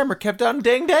Kelsey Grammer kept on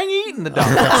dang eating the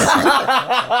dogs.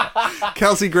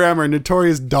 Kelsey Grammer,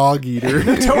 notorious dog eater.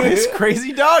 Notorious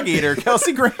crazy dog eater,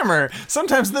 Kelsey Grammer.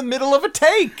 Sometimes in the middle of a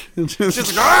take.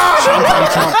 Just chomp,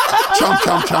 chomp,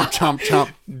 chomp, chomp,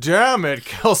 chomp. Damn it,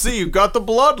 Kelsey, you got the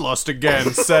bloodlust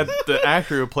again, said the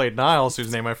actor who played Niles,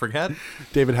 whose name I forget.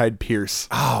 David Hyde Pierce.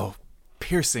 Oh,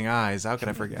 piercing eyes. How could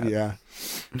I forget? Yeah.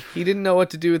 he didn't know what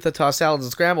to do with the tossed salads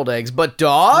and scrambled eggs, but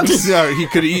dogs? No, he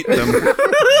could eat them.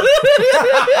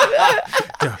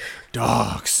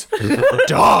 Dogs.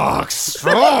 Dogs.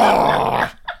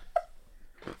 Oh.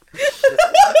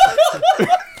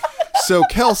 So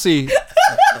Kelsey,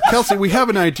 we have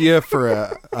an idea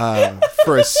for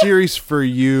a series for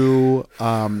you,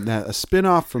 a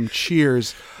spin-off from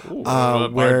Cheers.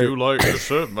 Where I do like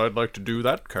I'd like to do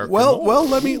that character. Well,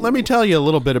 let me tell you a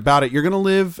little bit about it. You're gonna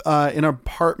live in an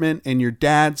apartment, and your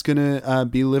dad's gonna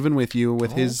be living with you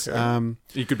with his.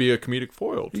 He could be a comedic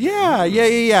foil.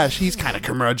 Yeah. She's kind of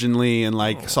curmudgeonly and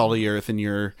like salty earth, and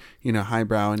you're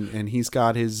highbrow, and he's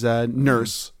got his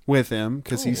nurse with him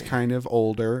because he's kind of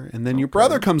older, and then your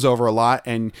brother comes over a lot,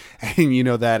 and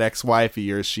that ex-wife of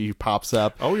yours, she pops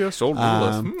up. Oh yes, old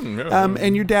Lilith.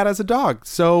 And your dad has a dog.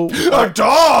 So a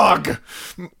dog.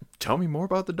 Tell me more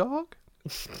about the dog.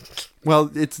 Well,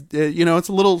 it's it's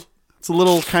a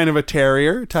little kind of a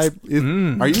terrier type.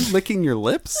 Are you licking your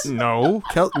lips? No,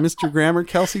 Mr. Grammer,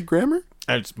 Kelsey Grammer.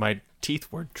 My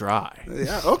teeth were dry.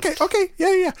 Yeah. Okay.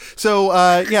 Yeah. So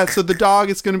so the dog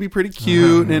is going to be pretty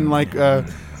cute and like.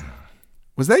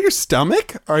 Was that your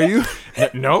stomach? Are you?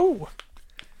 No.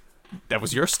 That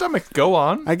was your stomach. Go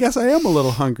on. I guess I am a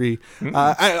little hungry.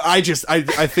 I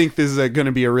think this is going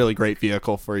to be a really great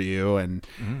vehicle for you. And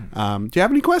do you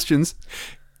have any questions?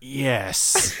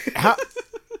 Yes.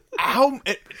 How,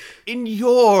 in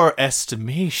your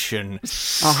estimation,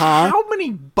 how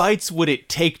many bites would it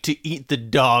take to eat the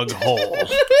dog whole?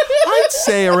 I'd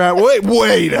say around.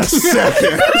 Wait a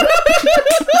second.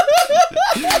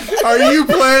 Are you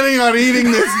planning on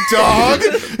eating this dog?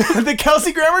 The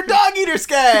Kelsey Grammer dog eater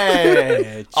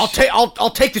sketch. I'll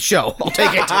take the show. I'll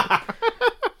take it.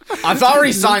 I've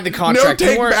already signed the contract. No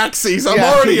take backsies. I'm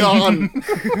already on.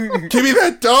 Give me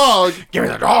that dog. Give me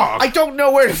the dog. I don't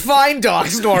know where to find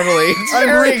dogs normally. It's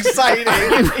very exciting.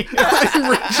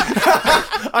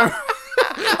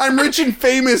 I'm rich and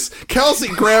famous, Kelsey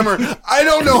Grammer. I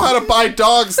don't know how to buy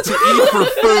dogs to eat for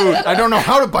food. I don't know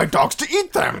how to buy dogs to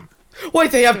eat them.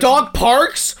 Wait, they have dog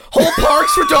parks? Whole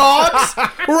parks for dogs?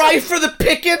 Right for the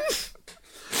picking?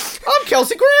 I'm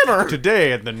Kelsey Grammer.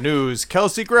 Today in the news,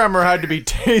 Kelsey Grammer had to be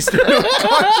tased into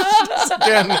unconsciousness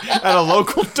again at a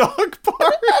local dog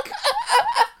park.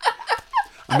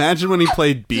 Imagine when he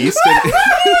played Beast.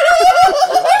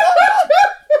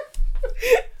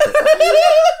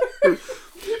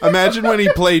 Imagine when he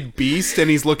played Beast and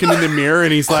he's looking in the mirror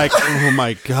and he's like, "Oh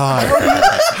my god,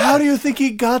 How do you think he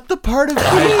got the part of Beast?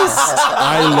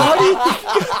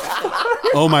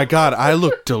 oh my god, I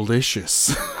look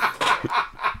delicious."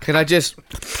 Can I just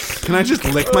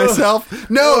lick myself?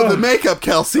 No, the makeup,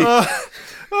 Kelsey.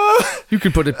 You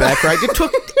can put it back, right? It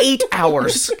took 8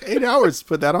 hours. 8 hours to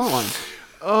put that on.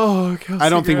 Oh, Kelsey I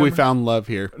don't think we Grammer. found love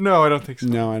here. No, I don't think so.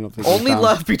 No, I don't think we Only found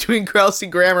love between Kelsey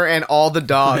Grammer and all the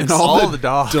dogs. And All the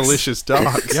dogs. delicious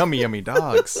dogs. Yummy, yummy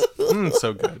dogs.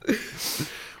 So good.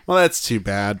 Well, that's too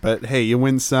bad, but hey, you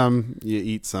win some, you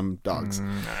eat some dogs.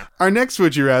 Our next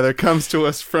Would You Rather comes to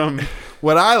us from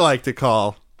what I like to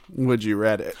call Would You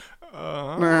Reddit.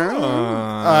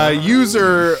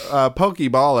 User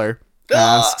Pokeballer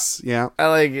asks, I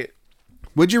like it.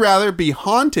 would you rather be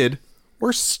haunted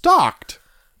or stalked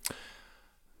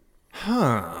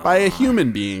by a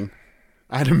human being?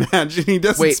 I'd imagine he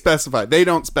doesn't Wait. specify. They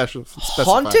don't specify.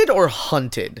 Haunted or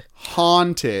hunted?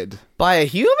 Haunted By a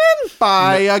human?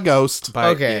 by a ghost. By-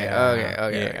 Okay, yeah,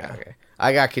 okay.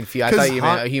 I got confused. I 'Cause thought you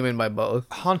meant a human by both.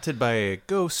 Haunted by a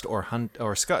ghost or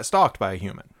stalked by a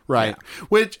human. Right.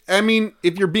 Which, I mean,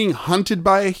 if you're being hunted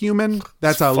by a human,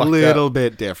 that's a fucked little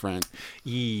bit different.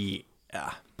 Yeah.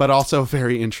 But also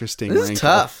very interesting. This is wrinkle.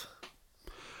 tough.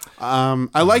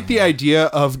 I like the idea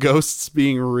of ghosts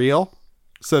being real.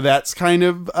 So that's kind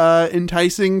of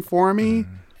enticing for me.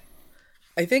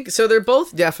 I think so. They're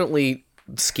both definitely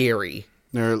scary,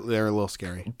 They're a little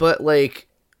scary. but like,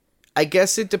 I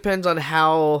guess it depends on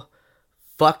how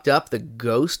fucked up the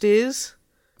ghost is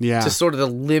Yeah. to sort of the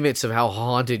limits of how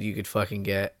haunted you could fucking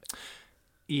get.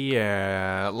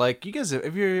 Yeah. Like, you guys,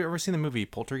 have you ever seen the movie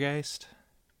Poltergeist?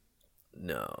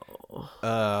 No.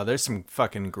 There's some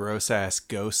fucking gross ass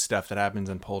ghost stuff that happens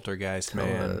in Poltergeist,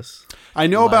 man. Yes. I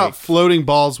know about like- floating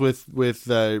balls with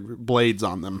blades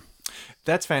on them.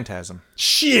 That's Phantasm.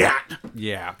 Shit!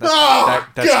 Yeah. Oh,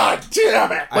 that's, God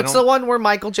damn it! What's the one where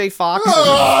Michael J. Fox?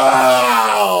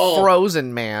 Oh!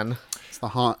 Frozen Man. It's the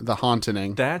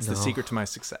haunting. That's the secret to my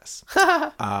success.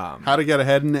 How to get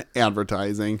ahead in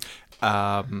advertising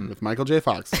with Michael J.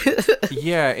 Fox.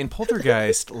 Yeah, in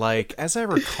Poltergeist, like, as I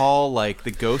recall, like,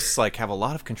 the ghosts, like, have a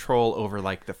lot of control over,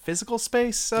 like, the physical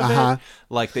space of Uh-huh. it.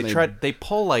 Like, they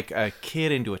pull, like, a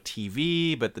kid into a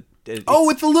TV, but Oh,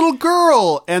 with the little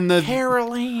girl and the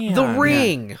Carol Ann. The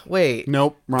Ring. Wait.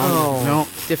 Nope, wrong. Oh. Nope.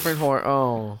 Different horror.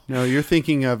 Oh. No, you're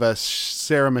thinking of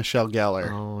Sarah Michelle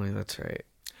Gellar. Oh, that's right.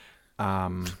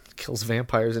 Um, Kills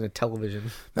vampires in a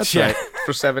television That's yeah. right.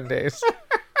 for 7 days.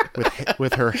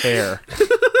 With her hair.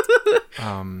 in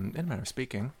a manner of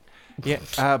speaking.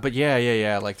 Yeah, but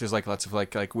yeah. Like, there's, like, lots of,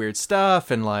 like weird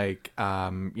stuff, and, like,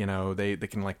 you know, they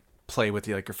can, like, play with,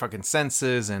 like, your fucking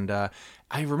senses, and,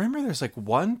 I remember there's, like,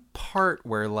 one part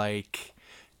where, like,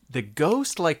 the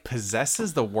ghost, like,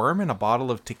 possesses the worm in a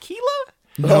bottle of tequila?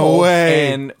 No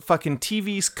way. And fucking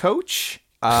TV's coach,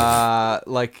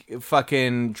 like,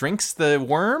 fucking drinks the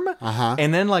worm,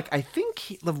 and then, like, I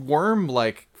think the worm,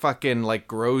 like, fucking, like,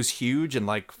 grows huge and,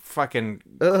 like, fucking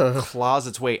claws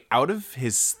its way out of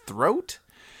his throat.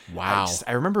 Wow.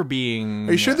 I remember being...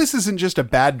 Are you sure this isn't just a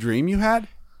bad dream you had?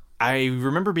 I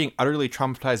remember being utterly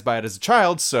traumatized by it as a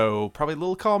child, so probably a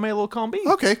little column A, a little column B.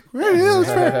 Okay. Yeah, that's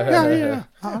fair. Yeah.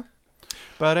 Uh-huh.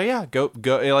 But yeah, go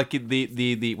like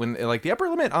the when like the upper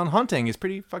limit on hunting is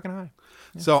pretty fucking high.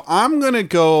 So I'm gonna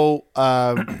go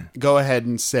ahead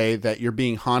and say that you're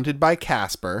being haunted by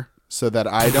Casper, so that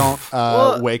I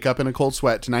don't wake up in a cold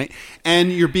sweat tonight,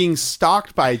 and you're being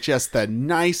stalked by just the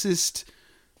nicest.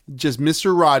 Just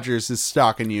Mr. Rogers is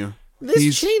stalking you.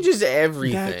 This changes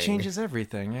everything. That changes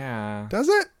everything. Yeah. Does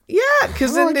it? Yeah,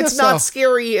 because Oh, then I it's guess not so.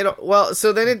 scary at all. Well,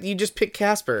 so then you just pick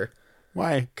Casper.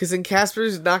 Why? Because then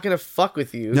Casper's not going to fuck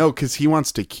with you. No, because he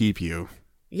wants to keep you.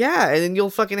 Yeah, and then you'll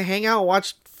fucking hang out and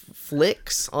watch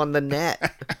flicks on the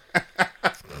net.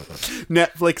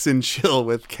 Netflix and chill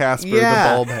with Casper Yeah.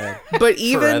 the bald head. But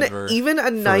even Forever. even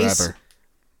a nice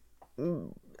Forever.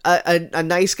 a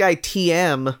nice guy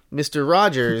TM, Mr.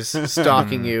 Rogers,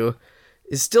 stalking you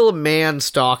is still a man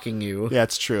stalking you. Yeah,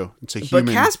 it's true. It's a But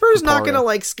human. Casper's not corporeal. gonna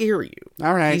like scare you.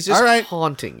 All right. He's just All right.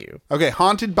 haunting you. Okay,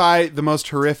 haunted by the most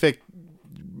horrific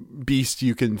beast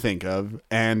you can think of,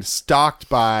 and stalked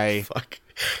by. Fuck.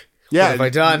 Yeah, What have I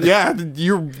done? Yeah,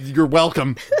 you're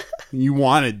welcome. You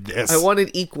wanted this. I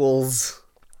wanted equals.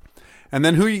 And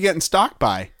then who are you getting stalked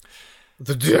by?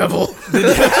 The devil.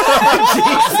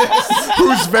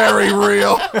 Who's very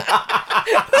real.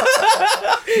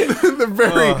 The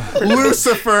very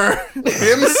Lucifer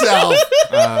himself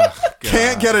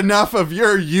can't get enough of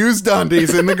your used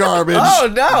undies in the garbage.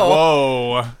 Oh, no.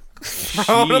 Whoa.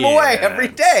 Throwing them away every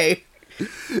day.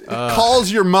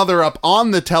 Calls your mother up on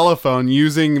the telephone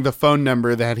using the phone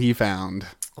number that he found.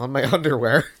 On my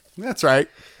underwear. That's right.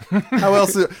 How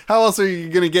else are you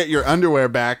going to get your underwear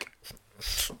back?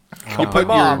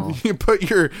 You put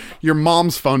your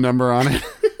mom's phone number on it.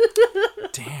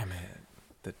 Damn it.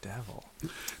 The devil.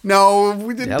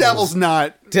 No, the devil's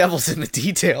not. Devil's in the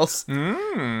details.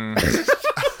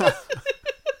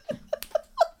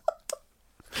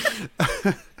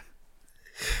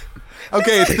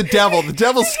 Okay, it's the devil. The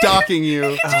devil's stalking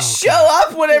you. Show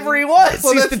up whenever he wants.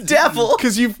 He's the devil.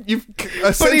 Because you've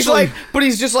essentially... But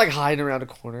he's just like hiding around a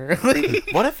corner.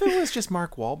 What if it was just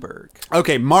Mark Wahlberg?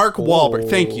 Okay, Mark Wahlberg.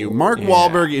 Thank you. Mark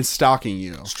Wahlberg is stalking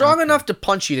you. Strong enough to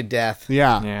punch you to death.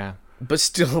 Yeah. Yeah. But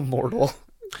still immortal.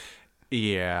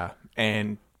 Yeah.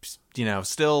 And, you know,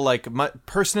 still like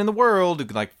person in the world who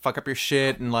can like fuck up your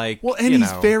shit and like. Well, and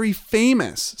he's very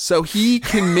famous, so he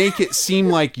can make it seem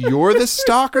like you're the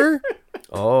stalker.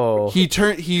 Oh. He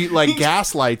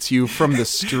gaslights you from the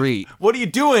street. What are you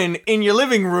doing in your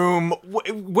living room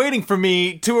waiting for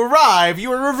me to arrive? You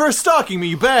were reverse stalking me,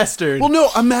 you bastard. Well, no,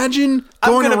 imagine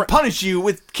I'm gonna punish you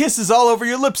with kisses all over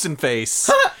your lips and face.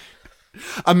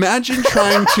 Imagine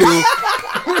trying to...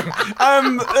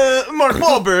 I'm Mark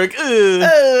Wahlberg.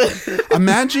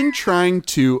 Imagine trying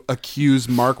to accuse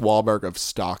Mark Wahlberg of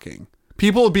stalking.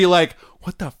 People would be like,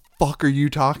 what the fuck are you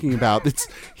talking about?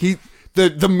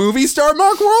 The movie star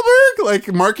Mark Wahlberg? Like,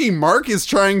 Marky Mark is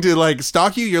trying to, like,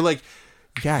 stalk you? You're like,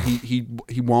 yeah, he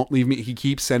won't leave me. He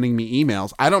keeps sending me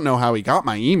emails. I don't know how he got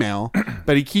my email,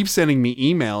 but he keeps sending me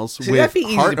emails with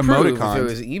heart emoticons. If it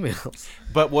was emails.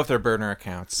 But with their burner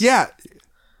accounts. Yeah.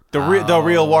 The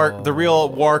real Wark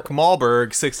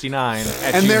Malberg 69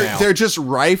 at and Gmail. they're just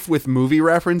rife with movie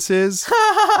references.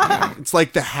 It's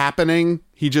like The Happening.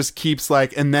 He just keeps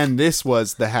like, and then this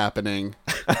was The Happening.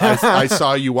 I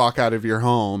saw you walk out of your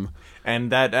home.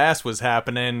 And that ass was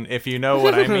happening, if you know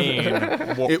what I mean.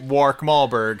 Wark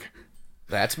Malberg.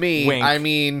 That's me. Wink. I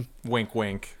mean... Wink,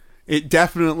 wink. It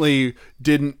definitely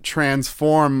didn't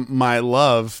transform my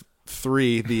love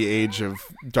 3, The Age of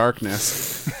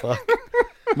Darkness. Fuck.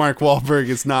 Mark Wahlberg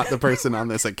is not the person on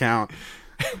this account.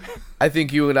 I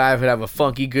think you and I would have a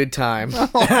funky good time.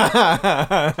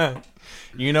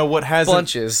 You know what hasn't...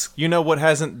 Bunches. You know what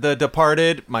hasn't The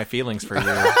Departed? My feelings for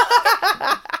you.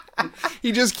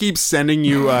 He just keeps sending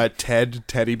you Ted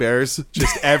teddy bears.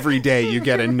 Just every day you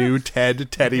get a new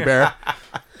Ted teddy bear.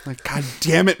 Like, God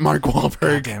damn it, Mark Wahlberg.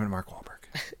 God damn it, Mark Wahlberg.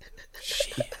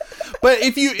 Shit. But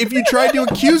if you tried to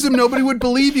accuse him, nobody would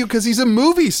believe you because he's a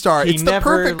movie star. It's the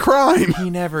perfect crime. He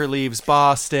never leaves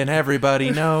Boston. Everybody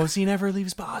knows he never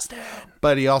leaves Boston.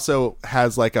 But he also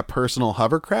has like a personal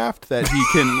hovercraft that he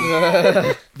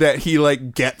can that he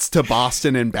like gets to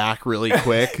Boston and back really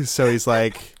quick. So he's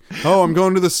like, "Oh, I'm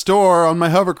going to the store on my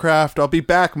hovercraft. I'll be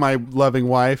back, my loving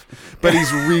wife." But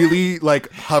he's really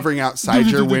like hovering outside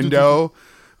your window,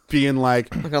 being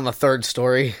like on the 3rd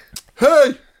story.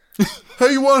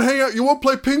 Hey, you want to hang out? You want to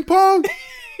play ping pong?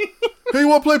 Hey, you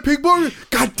want to play ping pong?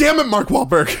 God damn it, Mark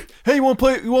Wahlberg. Hey, you want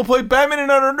to play Batman in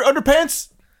underpants?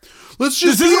 Let's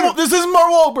just This isn't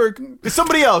Mark Wahlberg. It's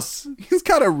somebody else. He's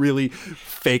got a really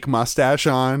fake mustache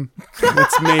on.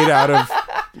 It's made out of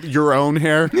your own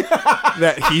hair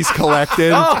that he's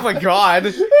collected. Oh my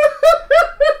god.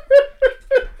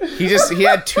 He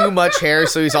had too much hair,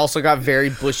 so he's also got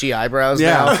very bushy eyebrows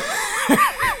now.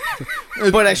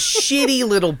 But a shitty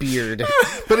little beard.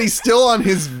 But he's still on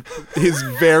his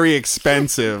very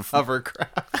expensive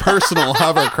Hovercraft. personal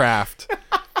hovercraft.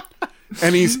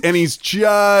 And he's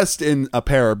just in a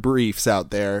pair of briefs out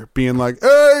there being like,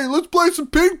 "Hey, let's play some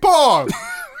ping pong."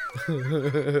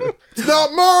 It's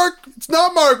not Mark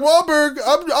Wahlberg.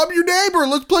 I'm your neighbor.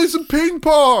 Let's play some ping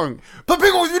pong. Play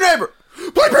ping pong with your neighbor.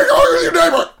 Play ping pong with your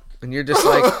neighbor. And you're just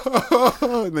like...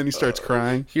 And then he starts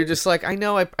crying. You're just like, I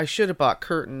know I should have bought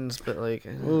curtains, but like...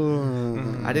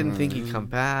 I didn't think he'd come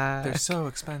back. They're so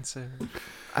expensive.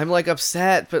 I'm like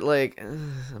upset, but like...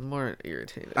 I'm more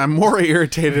irritated. I'm more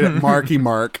irritated at Marky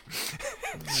Mark.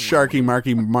 Sharky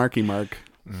Marky Mark.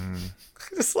 I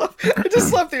just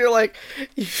love that you're like...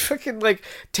 You fucking like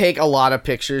take a lot of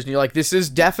pictures and you're like, this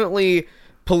is definitely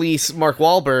police Mark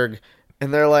Wahlberg.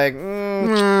 And they're like, I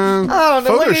don't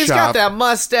know. Look, he's got that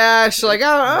mustache. Like,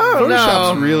 I don't know.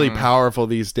 Photoshop's really powerful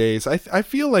these days. I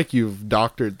feel like you've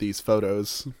doctored these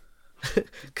photos.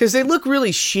 Because they look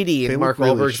really shitty, and Mark look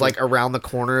really Wahlberg's shit. like around the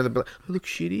corner. They look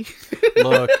shitty.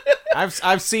 Look,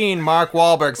 I've seen Mark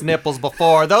Wahlberg's nipples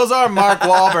before. Those are Mark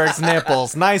Wahlberg's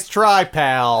nipples. Nice try,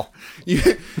 pal.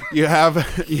 You have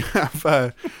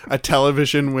a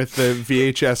television with the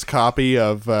VHS copy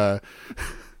of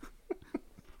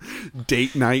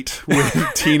Date Night with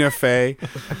Tina Fey.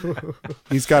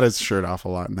 He's got his shirt off a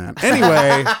lot in that.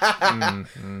 Anyway,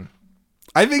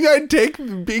 I think I'd take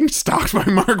being stalked by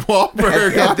Mark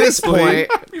Wahlberg At this honestly.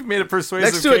 point, You've made a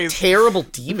persuasive next to a case. terrible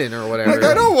demon or whatever. Like,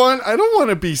 I don't want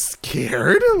to be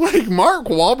scared. Like, Mark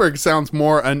Wahlberg sounds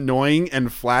more annoying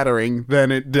and flattering than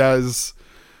it does.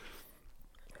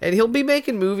 And he'll be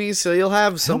making movies, so you'll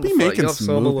have some. He'll be making you'll have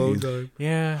some alone movies. time.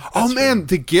 Yeah. Oh that's man, true.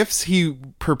 the gifts he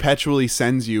perpetually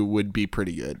sends you would be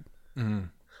pretty good.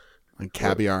 Like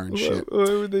caviar and shit. What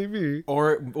would they be?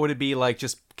 Or would it be like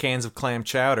just cans of clam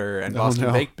chowder and Boston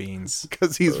no. baked beans?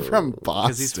 Because he's from Boston.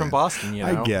 Because he's from Boston, you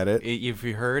know. I get it. If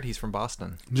you heard, he's from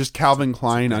Boston. Just Calvin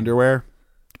Klein underwear.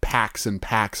 Packs and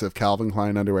packs of Calvin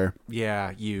Klein underwear.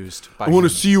 Yeah, used. By I want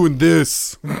to him. see you in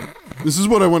this. This is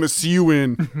what I want to see you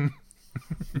in.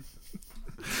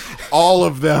 All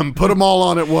of them. Put them all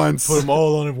on at once. them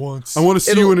all on at once. I want to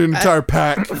see you in an entire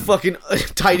pack. Fucking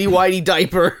tidy whitey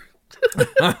diaper.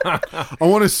 I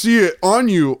want to see it on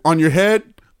you, on your head,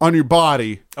 on your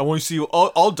body. I want to see you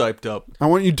all diped up. I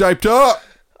want you diped up.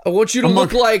 I want you to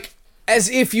look like as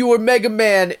if you were Mega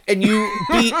Man and you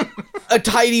beat a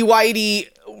tidy whitey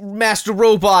master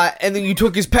robot and then you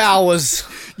took his powers.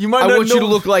 You might I not want know, you to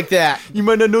look like that. You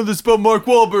might not know this about Mark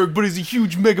Wahlberg, but he's a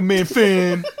huge Mega Man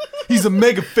fan. He's a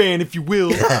mega fan, if you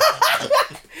will.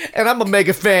 And I'm a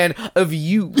mega fan of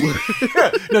you.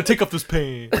 Now take off those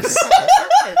pants.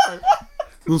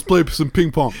 Let's play some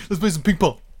ping pong. Let's play some ping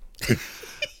pong.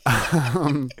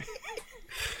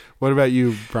 What about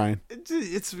you, Brian?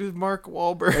 It's with Mark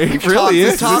Wahlberg. It really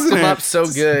is, Talk isn't him it? up so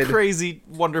It's a good. crazy,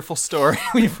 wonderful story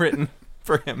we've written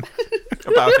for him.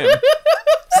 About him.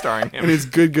 Starring him. And his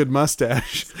good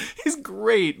mustache. His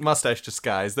great mustache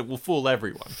disguise that will fool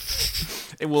everyone.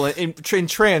 It will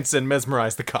entrance and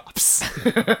mesmerize the cops.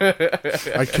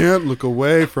 I can't look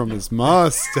away from his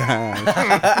mustache.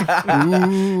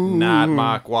 Ooh. Not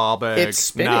Mark Wahlberg. It's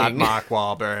spinning. Not Mark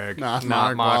Wahlberg. Not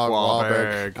Mark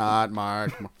Wahlberg. Not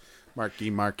Mark.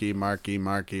 Marky.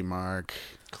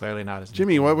 Clearly not as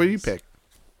Jimmy, what would you pick?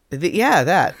 Yeah,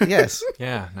 that. Yes.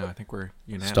 Yeah, no, I think we're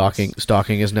unanimous.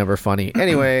 Stalking is never funny.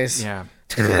 Anyways, Yeah.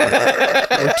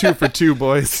 We're 2 for 2,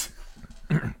 boys.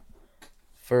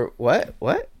 for what?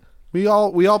 What? We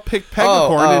all picked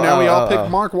Pegacorn, and now we all pick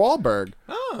Mark Wahlberg.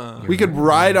 Oh. We could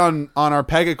ride on our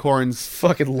Pegacorns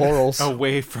Fucking laurels.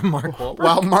 Away from Mark Wahlberg.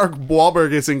 while Mark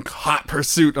Wahlberg is in hot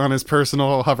pursuit on his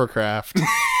personal hovercraft.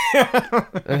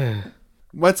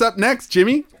 What's up next,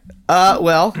 Jimmy?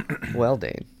 Well,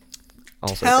 Dane.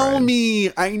 Also Tell Brian.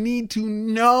 me. I need to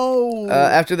know.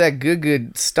 After that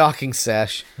good stalking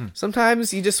sesh,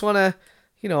 sometimes you just want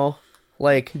to,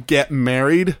 like Get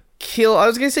married? kill. I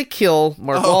was gonna say kill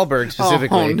Mark Wahlberg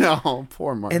specifically, Oh, no.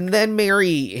 Poor Mark. and then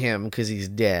marry him because he's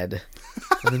dead,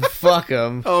 and then fuck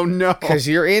him Oh, no. because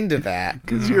you're into that.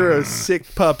 Because you're a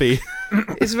sick puppy.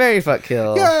 It's very fuck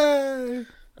kill. Yay.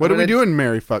 What are we gonna- doing,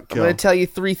 Mary Fuck I'm Kill? gonna tell you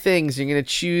 3 things. You're gonna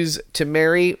choose to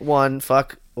marry one,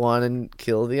 fuck one, and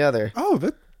kill the other. Oh,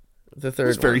 that's The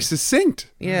third very one. succinct.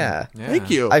 Yeah.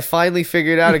 Thank you. I finally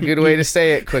figured out a good way to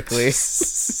say it quickly.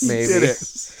 Maybe. did it.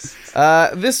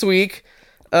 This week,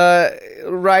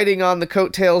 riding on the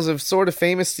coattails of sort of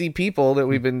famous people that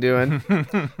we've been doing,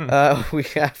 we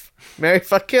have Mary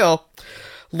Fuck Kill,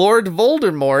 Lord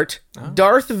Voldemort,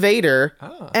 Darth Vader,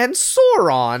 and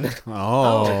Sauron.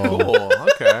 Oh. Cool.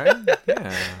 Okay.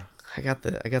 Yeah. I got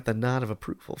the nod of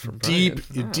approval from Brian.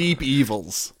 Deep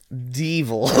evils.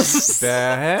 Devils.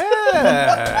 That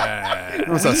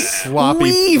was a sloppy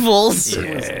Weevils.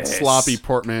 sloppy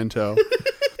portmanteau.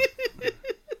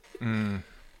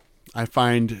 I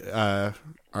find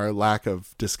our lack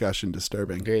of discussion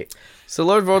disturbing. Great. So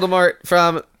Lord Voldemort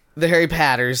from the Harry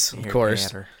Potters, of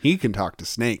course. He can talk to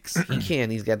snakes. He can.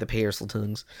 He's got the parasol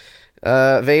tongues.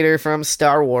 Vader from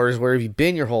Star Wars. Where have you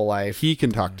been your whole life? He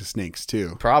can talk to snakes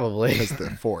too. Probably. Because the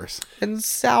Force. And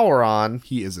Sauron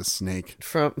He is a snake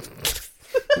from.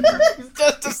 He's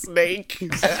just a snake.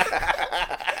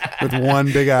 with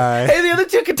one big eye. Hey, the other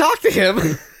 2 can talk to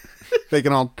him. They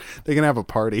can have a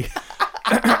party.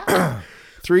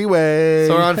 3-way.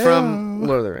 Sauron from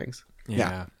Lord of the Rings.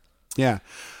 Yeah. Yeah.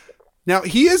 Now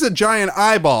he is a giant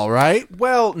eyeball, right?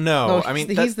 Well, no. No, I mean,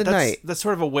 he's the knight. That's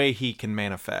sort of a way he can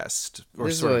manifest, or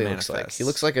This is sort what of he looks manifest. like. He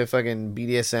looks like a fucking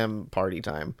BDSM party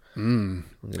time.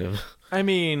 I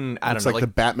mean, I don't It's know. like the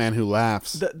Batman who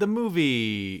laughs. The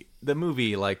movie the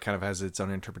movie like kind of has its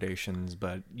own interpretations,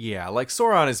 but yeah, like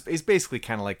Sauron is basically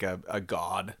kind of like a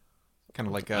god, kind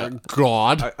of like a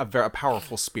God a very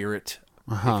powerful spirit,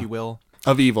 if you will,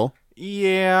 of evil.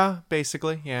 Yeah,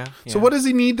 basically, yeah. So what does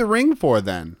he need the ring for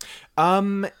then?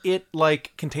 It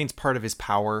like contains part of his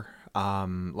power.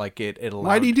 Like it allowed...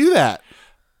 Why'd he do that?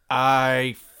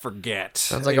 I forget.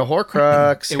 Sounds like a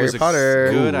Horcrux. It Harry was Potter.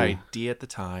 a good idea at the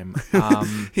time.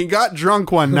 He got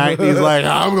drunk one night and he's like,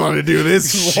 I'm going to do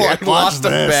this shit. Lost a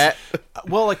bet.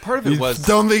 Well, like part of it was...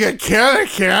 Don't think I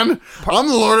can. I'm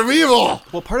the Lord of Evil.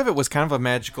 Well, part of it was kind of a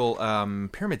magical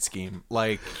pyramid scheme.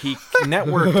 Like, he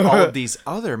networked all of these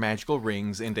other magical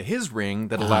rings into his ring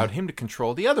that allowed him to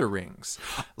control the other rings.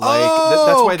 Like,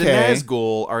 that's why the okay.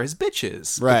 Nazgul are his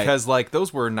bitches. Right. Because, like,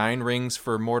 those were 9 rings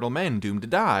for mortal men doomed to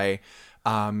die.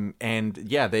 And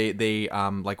yeah, they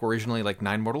like originally like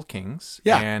 9 mortal kings.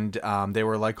 Yeah. And they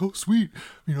were like, oh sweet,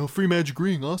 free magic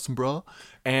ring, awesome, bro.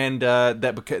 And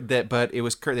but it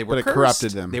was they were But it cursed.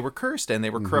 corrupted them. They were cursed, and they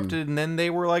were corrupted, and then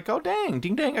they were like, oh dang,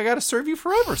 ding dang, I gotta serve you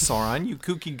forever, Sauron, you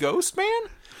kooky ghost man.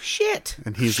 Shit.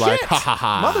 And he's like, ha ha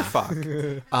ha.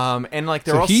 Motherfuck. And like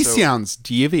there So also he sounds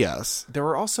devious. there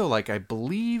were also like I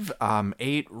believe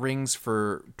 8 rings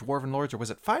for dwarven lords, or was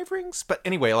it 5 rings? But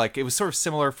anyway, like it was sort of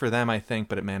similar for them, I think,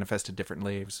 but it manifested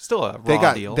differently. It was still a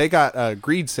raw deal. They got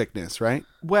greed sickness, right?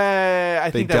 Well, I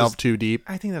They think that was, delved too deep.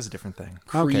 I think that was a different thing.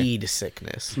 Creed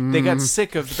sickness. They got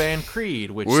sick of the band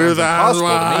Creed, which With sounds eyes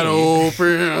impossible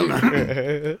wide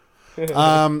to me.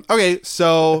 open. Okay,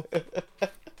 so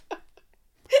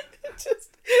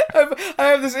I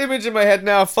have this image in my head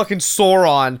now of fucking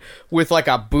Sauron with like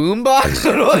a boombox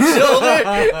on his shoulder,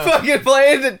 fucking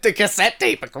playing the cassette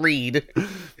tape of Creed.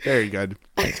 very good.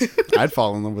 I'd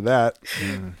fall in love with that.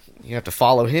 You have to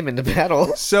follow him into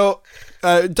battle. So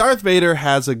Darth Vader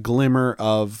has a glimmer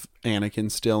of Anakin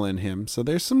still in him, so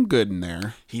there's some good in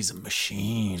there. He's a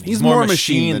machine. He's more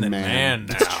machine than man.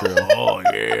 now. That's true. Oh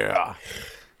yeah.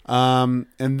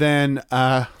 And then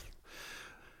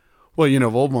well,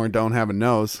 Voldemort don't have a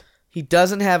nose. He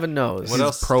doesn't have a nose. What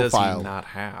else does profile. he not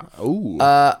have? Ooh.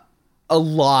 A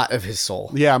lot of his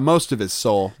soul. Yeah, most of his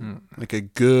soul. Like a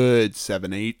good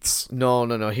 7/8.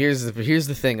 No. Here's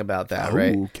the thing about that,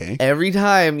 right? Okay. Every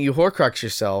time you Horcrux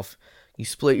yourself, you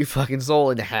split your fucking soul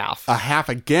into half. A half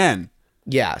again.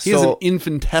 Yeah, He has an so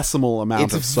infinitesimal amount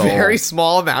it's of a soul. very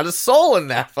small amount of soul in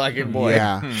that fucking boy.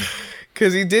 Yeah.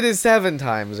 Because he did it 7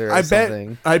 times or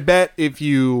something. I bet if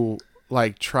you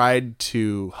like tried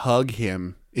to hug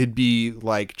him, it'd be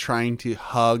like trying to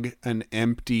hug an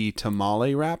empty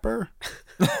tamale wrapper.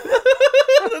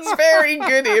 That's very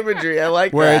good imagery. I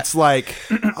like Where that. it's like,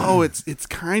 oh, it's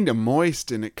kind of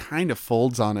moist and it kind of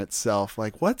folds on itself.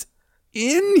 Like, what's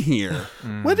in here?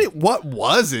 What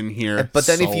was in here? But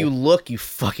then if Soul. you look, you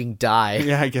fucking die.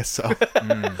 Yeah, I guess so.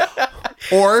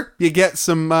 Or you get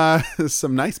some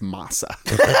nice masa,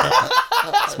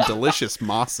 some delicious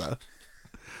masa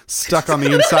stuck on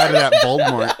the inside of that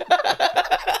Voldemort.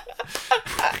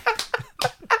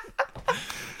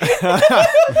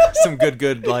 Some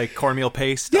good like cornmeal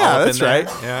paste. Yeah, all up that's in there.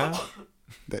 right. Yeah.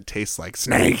 That tastes like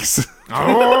snakes.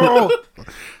 Oh.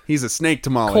 He's a snake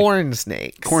tamale. Corn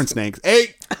snakes. Corn snakes.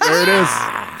 Hey, there it is.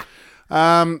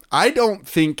 I don't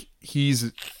think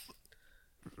he's...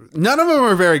 None of them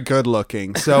are very good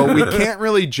looking, so we can't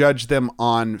really judge them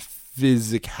on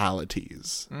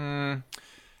physicalities.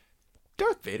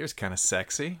 Darth Vader's kind of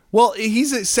sexy. Well,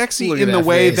 he's sexy Look at in the that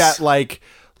way face. that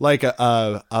like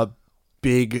a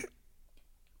big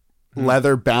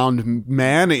leather-bound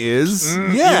man is.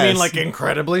 Yes. You mean like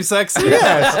incredibly sexy?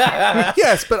 Yes.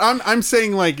 Yes, but I'm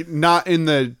saying like not in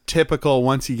the typical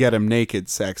once you get him naked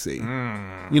sexy.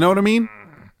 You know what I mean?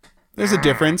 There's a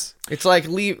difference. It's like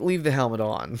leave the helmet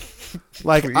on.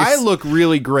 Like Please. I look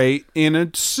really great in a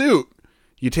suit.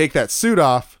 You take that suit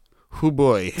off, hoo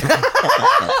boy.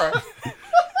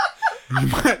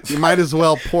 You might as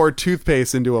well pour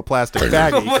toothpaste into a plastic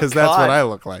baggie because that's what God. I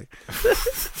look like.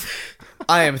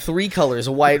 I am 3 colors,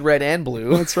 white, red, and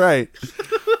blue. That's right.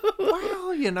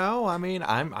 Well, I mean,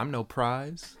 I'm no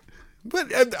prize. But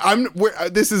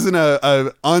this isn't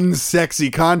a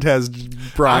unsexy contest,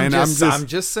 Brian. I'm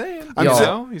just saying.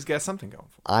 He's got something going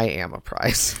for I am a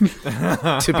prize.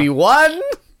 To be won.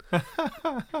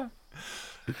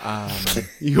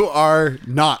 You are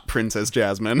not Princess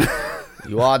Jasmine.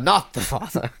 You are not the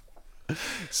father.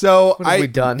 So What have we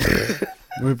done?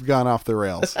 we've gone off the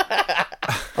rails.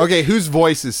 Okay, whose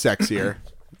voice is sexier?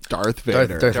 Darth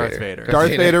Vader. Darth Vader. Darth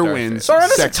Vader wins. Sauron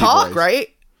doesn't Sexy talk, voice. right?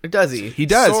 Or does he? He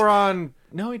does. Sauron.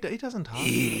 No, he doesn't talk.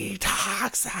 He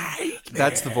talks like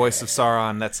That's the voice of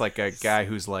Sauron. That's like a guy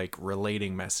who's like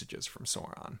relating messages from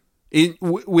Sauron.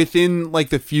 within like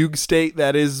the fugue state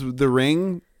that is the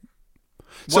ring.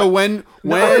 So when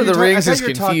Lord of the Rings I is thought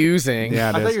you were confusing. Yeah,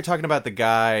 it I thought is. you were talking about the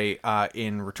guy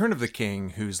in Return of the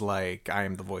King who's like, I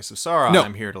am the voice of Sauron. No.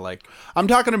 I'm here to like. I'm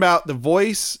talking about the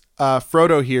voice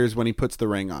Frodo hears when he puts the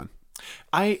ring on.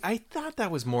 I thought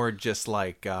that was more just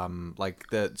like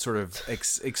the sort of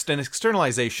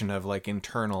externalization of like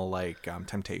internal like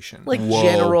temptation. Like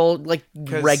general, like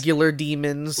regular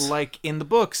demons. Like in the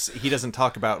books, he doesn't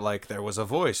talk about like there was a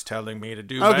voice telling me to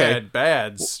do Okay.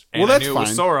 bads, and Well, that's I knew it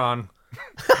was fine. Sauron.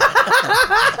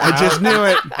 I just knew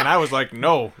it. And I was like,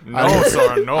 no,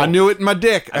 Sauron, no. I knew it in my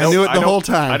dick. I knew it the whole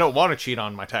time. I don't want to cheat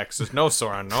on my taxes. No,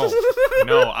 Sauron, no.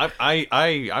 No,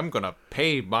 I'm going to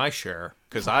pay my share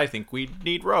because I think we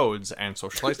need roads and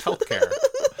socialized healthcare.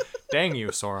 Dang you,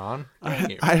 Sauron. Dang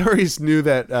you. I always knew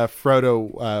that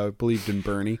Frodo believed in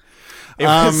Bernie.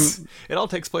 It all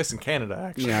takes place in Canada,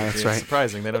 actually. Yeah, that's It's right.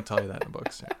 surprising. They don't tell you that in the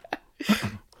books.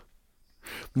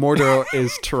 Mordor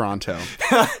is Toronto.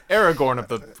 Aragorn of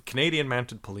the Canadian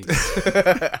Mounted Police.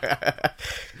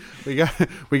 We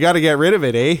got to get rid of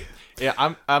it, eh? Yeah,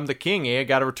 I'm the king, eh? I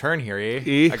got to return here, eh?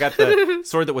 Eh? I got the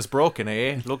sword that was broken,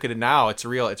 eh? Look at it now. It's a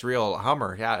real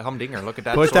hummer. Yeah, humdinger. Look at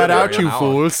that. Put sword that there, out, yeah, you now.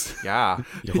 fools. Yeah.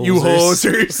 You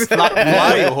hosers.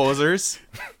 Why, you hosers?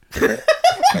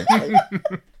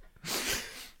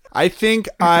 I think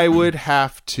I would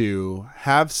have to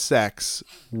have sex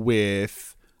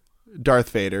with Darth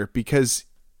Vader because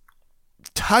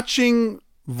touching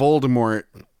Voldemort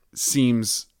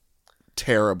seems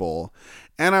terrible.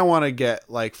 And I want to get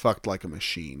like fucked like a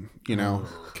machine, you know,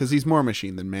 because he's more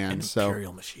machine than man. So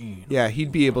Imperial machine. yeah,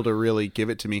 he'd be able to really give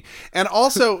it to me. And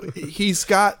also, he's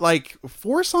got like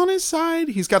Force on his side.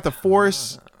 He's got the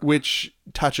Force, which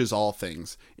touches all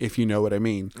things, if you know what I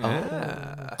mean.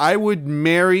 I would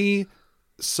marry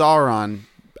Sauron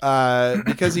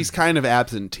because he's kind of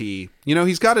absentee. You know,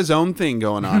 he's got his own thing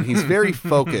going on. He's very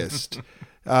focused.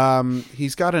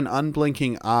 He's got an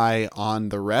unblinking eye on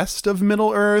the rest of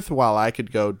Middle Earth while I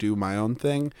could go do my own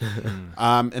thing.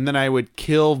 And then I would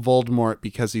kill Voldemort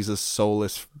because he's a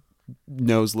soulless,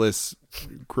 noseless,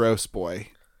 gross boy.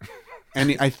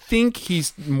 And I think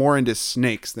he's more into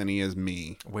snakes than he is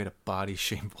me. Way to body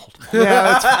shame Voldemort.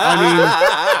 Yeah,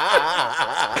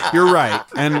 I mean, you're right.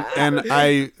 And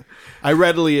I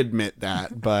readily admit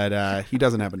that, but he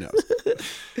doesn't have a nose.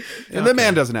 And the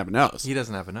man doesn't have a nose. He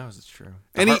doesn't have a nose, it's true.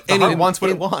 And The he heart wants what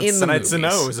it in wants, the and it's a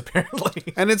movies. nose,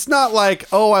 apparently. And it's not like,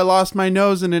 oh, I lost my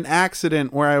nose in an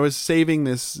accident where I was saving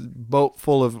this boat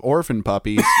full of orphan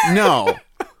puppies. No.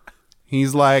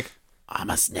 He's like, I'm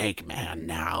a snake man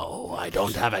now. I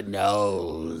don't have a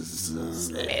nose.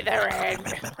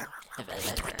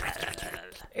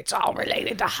 It's all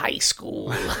related to high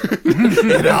school.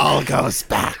 It all goes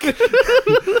back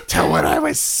to when I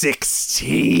was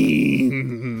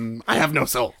 16. I have no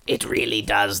soul. It really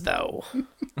does, though.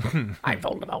 I'm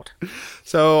Voldemort.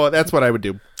 So that's what I would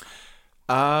do.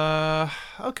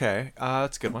 Okay.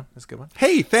 That's a good one.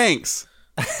 Hey, thanks.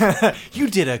 You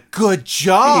did a good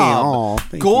job. Hey, aw,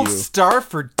 thank Gold you. star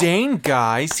for Dane,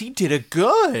 guys. He did a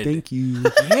good. Thank you.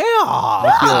 Yeah.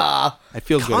 I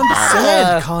feel good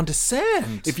about it.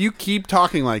 Condescend. If you keep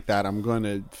talking like that, I'm going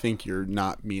to think you're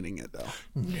not meaning it, though.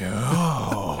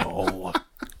 No.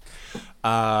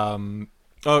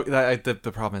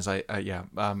 The problem is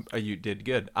you did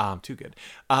good. Too good.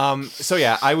 So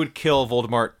yeah, I would kill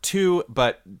Voldemort too,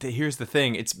 but here's the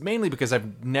thing. It's mainly because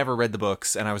I've never read the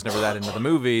books and I was never that into the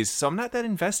movies, so I'm not that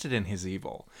invested in his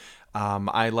evil.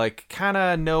 I like kind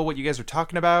of know what you guys are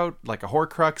talking about, like a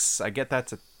Horcrux. I get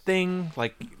that's a thing,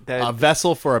 like that A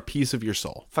vessel for a piece of your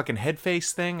soul. fucking head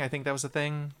face thing. I think that was a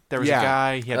thing. There was Yeah. a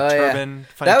guy, he had a Oh, yeah. turban.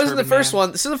 Funny That was the turban first man.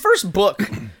 one. So the first book,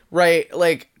 right?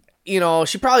 Like, you know,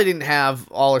 she probably didn't have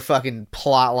all her fucking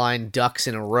plot line ducks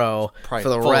in a row Probably for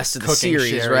the full rest of the cooking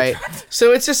series, sherry. right?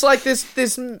 So it's just like this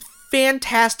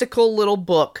fantastical little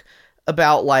book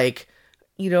about like,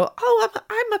 you know, oh,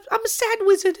 I'm a sad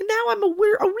wizard, and now I'm a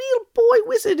real boy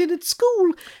wizard, and at school,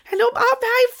 and I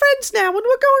have friends now, and we're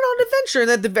going on an adventure.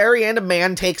 And at the very end, a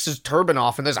man takes his turban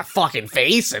off, and there's a fucking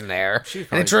face in there,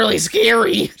 and it's really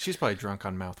scary. She's probably drunk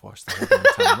on mouthwash the whole damn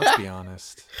time. Let's be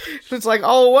honest. It's like,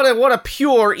 oh, what a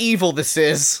pure evil this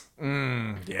is.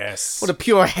 Yes. What a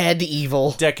pure head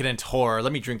evil. Decadent horror.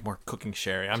 Let me drink more cooking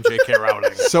sherry. I'm J.K.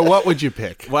 Rowling. So what would you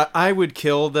pick? Well, I would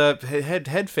kill the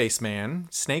head face man,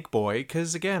 Snake Boy,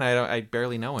 because again, I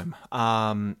barely know him.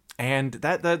 And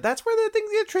that's where the things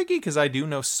get tricky, because I do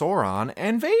know Sauron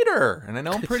and Vader, and I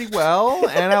know them pretty well,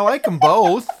 and I like them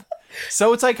both.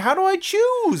 So it's like, how do I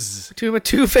choose? Two of my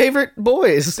two favorite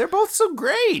boys. They're both so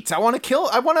great. I want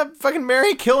to fucking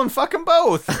marry, kill, and fuck them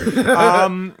both.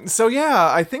 So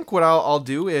yeah, I think what I'll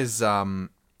do is, I've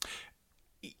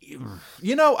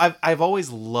always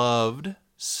loved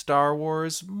Star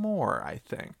Wars more, I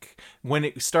think.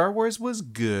 When Star Wars was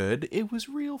good, it was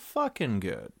real fucking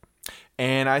good.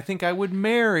 And I think I would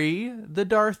marry the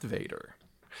Darth Vader.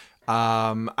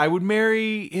 I would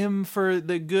marry him for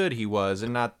the good he was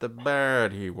and not the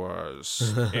bad he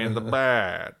was. And the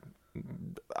bad.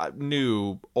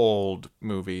 New, old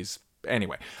movies.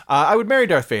 Anyway, I would marry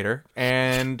Darth Vader,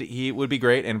 and he would be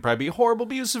great, and probably be a horrible,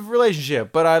 abusive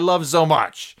relationship, but I love so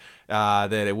much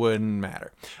that it wouldn't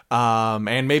matter.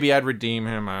 And maybe I'd redeem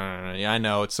him. I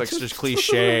know, it's like such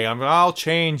cliche. I'll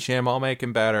change him. I'll make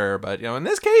him better. But, in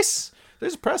this case,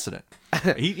 there's a precedent.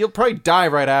 He'll probably die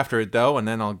right after it, though, and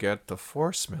then I'll get the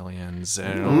Force millions,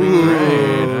 and it'll be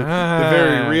great. The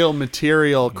very real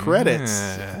material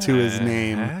credits to his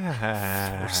name.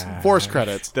 Force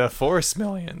credits. The Force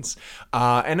millions.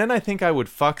 And then I think I would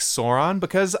fuck Sauron,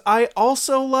 because I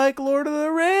also like Lord of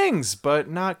the Rings, but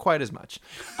not quite as much.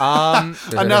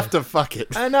 Enough to fuck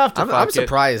it. I'm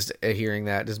surprised at hearing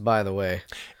that, just by the way.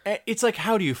 It's like,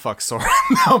 how do you fuck Sauron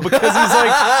though? Because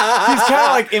he's kind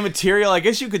of like immaterial. I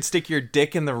guess you could stick your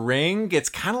dick in the ring. It's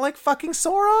kind of like fucking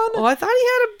Sauron. Well, I thought he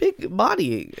had a big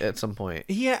body at some point.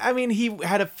 Yeah, I mean, he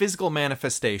had a physical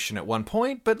manifestation at one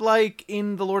point, but like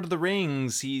in the Lord of the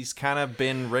Rings, he's kind of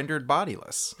been rendered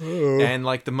bodiless. And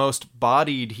like the most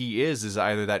bodied he is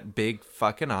either that big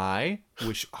fucking eye,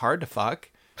 which hard to fuck,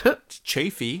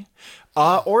 chafy,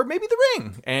 or maybe the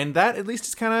ring, and that at least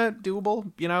is kind of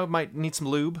doable. Might need some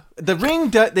lube. The ring,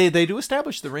 they do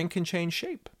establish the ring can change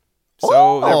shape.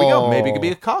 So there we go. Maybe it could be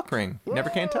a cock ring. Never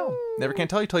can tell. Never can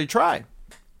tell you till you try.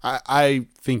 I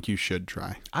think you should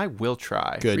try. I will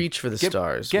try. Good. Reach for the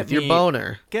stars with your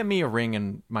boner. Get me a ring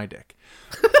in my dick.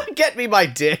 Get me my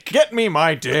dick. Get me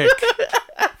my dick.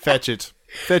 Fetch it.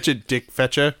 Fetch it, dick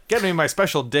fetcher. Get me my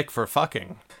special dick for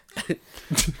fucking.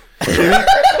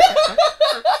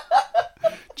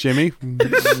 Jimmy,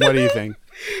 what do you think?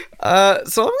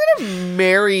 So I'm gonna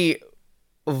marry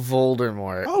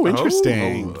Voldemort. Oh,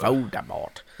 interesting.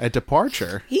 Voldemort. A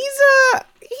departure.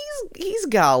 He's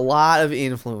got a lot of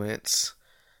influence,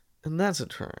 and that's a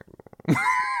term.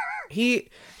 he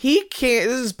can't.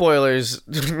 This is spoilers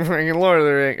for Lord of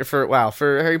the Rings for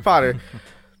Harry Potter.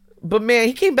 But man,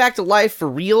 he came back to life for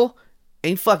real, and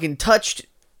he fucking touched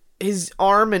his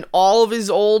arm, and all of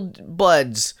his old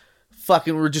buds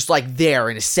fucking were just like there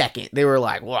in a second. They were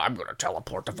like, well, I'm gonna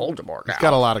teleport to Voldemort now. He's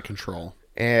got a lot of control.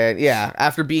 And yeah,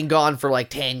 after being gone for like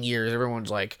 10 years, everyone's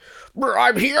like,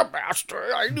 I'm here, master.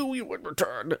 I knew you would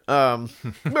return. That's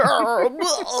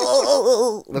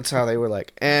how they were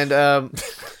like. And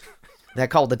that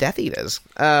called the Death Eaters.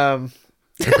 I'm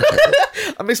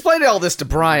explaining all this to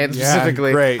Brian specifically.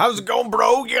 Yeah, great. How's it going,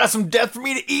 bro? You got some death for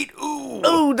me to eat?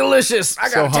 Ooh, delicious. I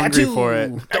got a hungry tattoo. for it.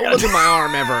 Don't look at my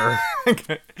arm ever. I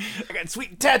got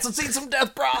sweet tats. Let's eat some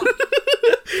death, bro.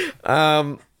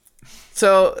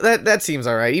 So that seems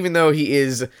all right, even though he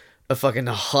is a fucking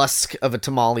husk of a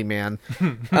tamale man.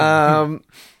 And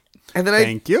then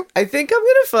Thank you. I think I'm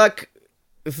gonna fuck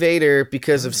Vader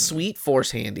because of sweet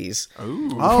Force handies.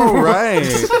 Ooh. Oh, right.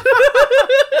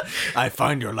 I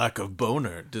find your lack of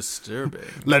boner disturbing.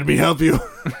 Let me help you.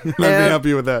 Let me help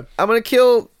you with that. I'm gonna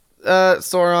kill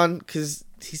Sauron because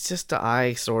he's just an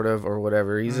eye, sort of, or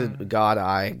whatever. He's a god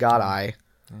eye.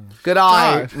 Good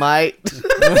eye, mate.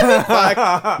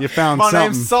 You found My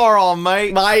something. name's Sauron,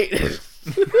 mate.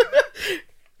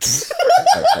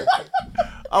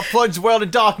 I'll plunge well to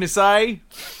darkness, eh?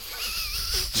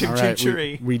 All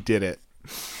right, we did it.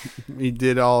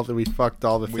 We fucked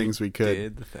all the things we could.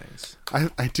 Did the things.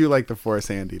 I do like the Force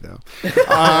handy, though.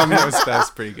 That's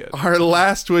pretty good. Our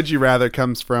last Would You Rather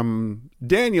comes from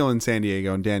Daniel in San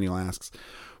Diego, and Daniel asks,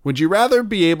 would you rather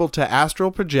be able to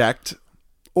astral project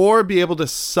or be able to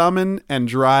summon and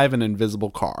drive an invisible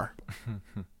car?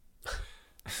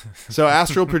 So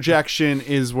astral projection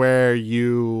is where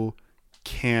you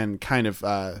can kind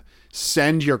of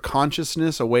send your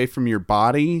consciousness away from your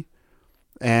body,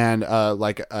 and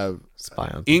like a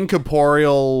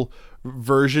incorporeal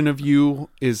version of you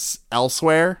is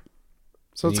elsewhere.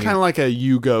 So it's kind of like a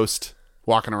you ghost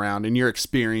walking around and you're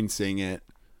experiencing it.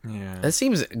 Yeah. That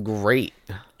seems great.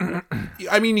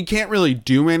 I mean, you can't really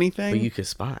do anything. But you can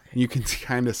spy. You can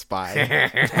kind of spy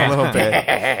a little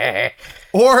bit.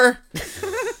 Or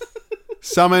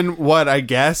summon what I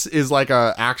guess is like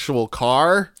a actual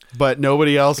car. but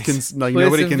nobody else can like But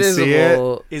it's nobody can see it.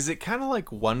 invisible. Is it kind of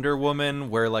like Wonder Woman,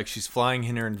 where like she's flying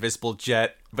in her invisible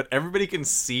jet, but everybody can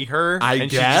see her, I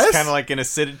and she's guess? just kind of like in a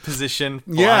seated position,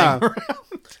 flying Yeah. around?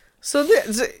 So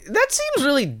that seems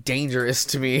really dangerous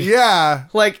to me. Yeah.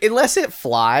 Like, unless it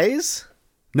flies,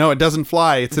 No, it doesn't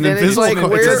fly. It's an Then it's invisible like, car.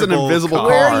 where- It's just an invisible car.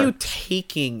 where are you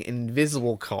taking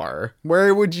invisible car?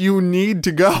 Where would you need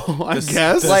to go? I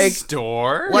guess. The Like-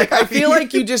 store. Like, I feel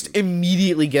like you just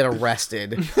immediately get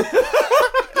arrested for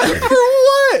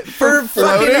what? for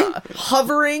floating? fucking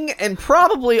hovering and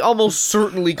probably almost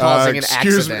certainly causing an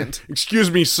accident. Excuse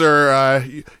me, sir.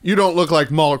 You don't look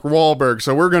like Mark Wahlberg,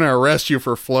 so we're gonna arrest you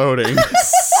for floating.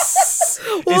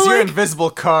 Is your like- invisible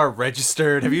car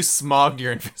registered? Have you smogged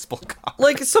your invisible car?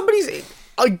 Like, somebody's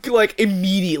like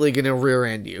immediately gonna rear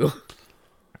end you.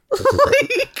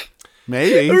 Like,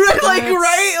 Maybe.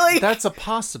 right? That's a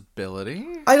possibility.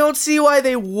 I don't see why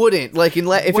they wouldn't. Like, if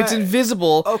it's What?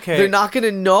 invisible, Okay. they're not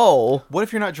gonna know. What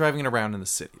if you're not driving it around in the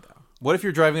city, though? What if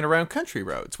you're driving it around country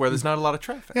roads where there's not a lot of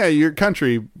traffic? Yeah, you're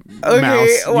country Okay, mouse.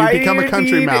 why You become do a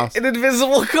country need mouse. An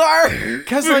invisible car.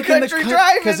 Because for like country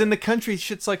driving. because in the country,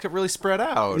 shit's like really spread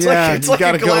out. It's Yeah, like, it's you like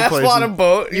gotta a go glass places. bottom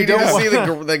boat. You don't don't see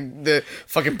the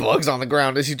fucking bugs on the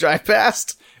ground as you drive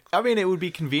past. I mean, it would be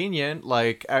convenient,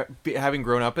 like having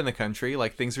grown up in the country,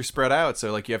 like things are spread out.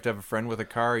 So like you have to have a friend with a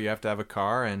car, you have to have a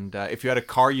car, and if you had a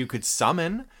car you could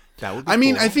summon, that would be I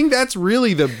mean, cool. I think that's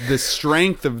really the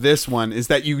strength of this one is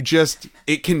that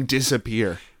it can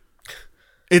disappear.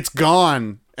 It's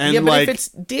gone. And Yeah, but like if it's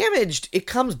damaged, it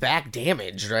comes back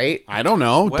damaged, right? I don't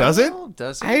know, does it?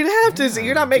 Does it? I'd have to say,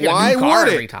 you're not making Why a new car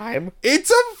would it? every time.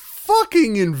 It's a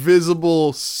fucking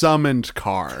invisible summoned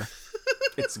car.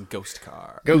 It's a ghost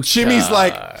car. And Jimmy's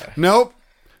like, nope,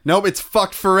 it's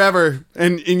fucked forever,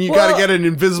 and you got to Well- get an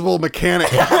invisible mechanic.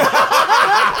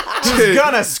 Who's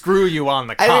gonna screw you on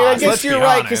the I cost? mean, I guess let's you're be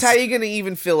right, because honest. how are you going to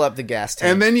even fill up the gas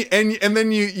tank? and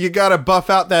then you got to buff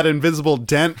out that invisible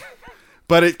dent,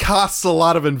 but it costs a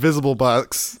lot of invisible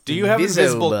bucks. Do you have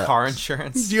Invisible invisible car bucks.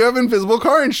 insurance? Do you have invisible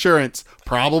car insurance?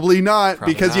 Probably not,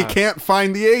 because you not. can't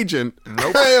find the agent.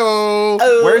 Nope. Hey-o.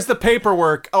 Where's the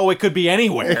paperwork? Oh, it could be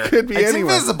anywhere. It could be it's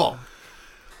anywhere. invisible.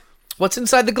 What's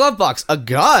inside the glove box? A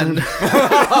gun.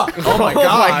 Oh my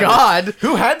Oh my god.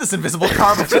 Who had this invisible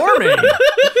car before me?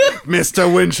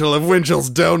 Mr. Winchell of Winchell's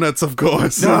Donuts, of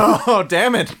course. Oh,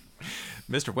 damn it.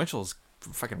 Mr. Winchell's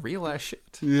fucking real ass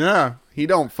shit. Yeah, he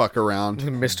don't fuck around.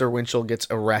 Mr. Winchell gets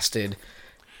arrested.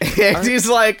 And he's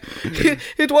like,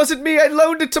 it wasn't me, I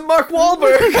loaned it to Mark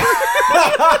Wahlberg.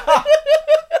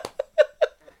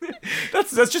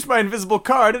 That's just my invisible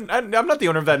car. I'm not the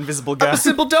owner of that invisible A guy.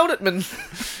 simple donut man.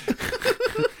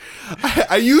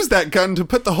 I use that gun to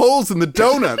put the holes in the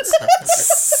donuts.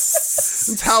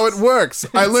 That's how it works.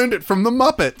 I learned it from the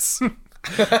Muppets.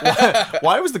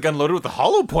 Why was the gun loaded with the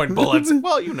hollow point bullets?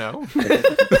 Well, you know,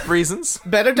 reasons.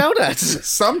 Better donuts.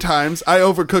 Sometimes I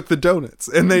overcook the donuts,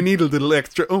 and they need a little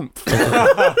extra oomph.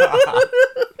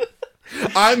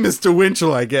 I'm Mr.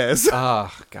 Winchell, I guess.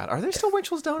 Oh God, are there still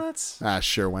Winchell's donuts?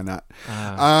 Sure, why not?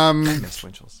 Miss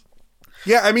Winchell's.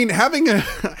 Yeah, I mean, having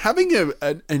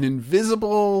an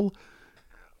invisible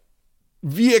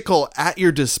vehicle at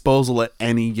your disposal at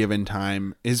any given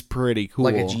time is pretty cool.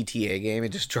 Like a GTA game, it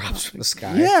just drops from the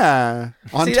sky. Yeah,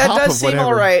 on See, top that does of seem whatever.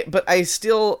 all right, but I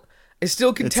still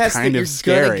contest that kind you're of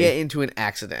scary. gonna get into an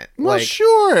accident. Well, like,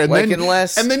 sure, and like, then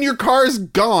unless- your car's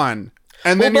gone,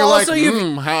 and then Well, you're but like, also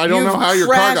you've- I don't know you've how your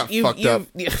car crashed- got fucked up.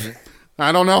 you've-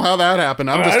 I don't know how that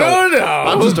happened. I'm just don't know.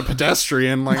 I'm just a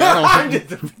pedestrian. Like I don't.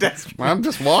 Just a pedestrian. I'm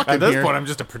just walking At this here. point, I'm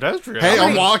just a pedestrian. Hey,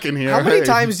 I'm walking here. How many Hey.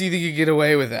 times do you think you get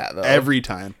away with that though? Every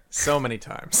time. So many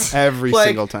times. Every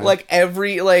single time.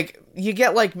 You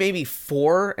get like maybe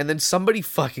 4, and then somebody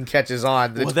fucking catches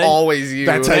on. It's then- always you.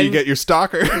 That's how you get your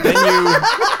stalker.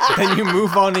 then you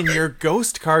move on in your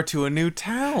ghost car to a new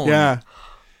town. Yeah.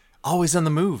 Always on the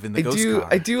move in the ghost car.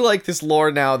 I do like this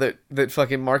lore now that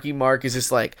fucking Marky Mark is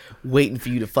just like waiting for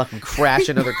you to fucking crash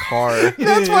another car.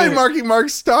 That's why Marky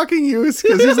Mark's stalking you, is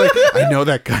because he's like, I know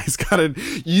that guy's got a.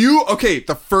 Okay,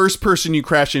 the first person you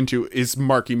crash into is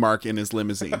Marky Mark in his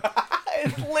limousine.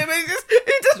 He's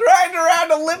just riding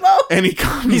around a limo. And he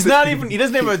comes. He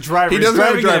doesn't have a driver. He He's doesn't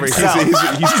have a driving driver. it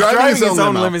himself. He's driving his own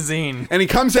limo. limousine. And he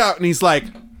comes out and he's like,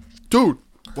 dude,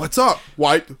 what's up?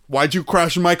 Why'd you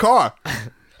crash in my car?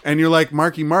 And you're like,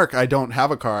 Marky Mark, I don't have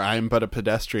a car. I am but a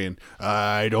pedestrian.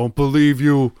 I don't believe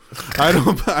you.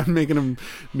 I'm making him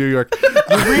New York.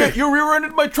 You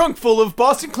rear-ended my trunk full of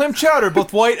Boston clam chowder,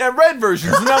 both white and red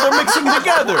versions, and now they're mixing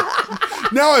together.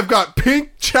 Now I've got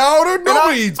pink chowder.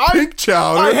 Nobody eats pink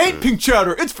chowder. I hate pink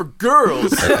chowder. It's for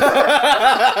girls.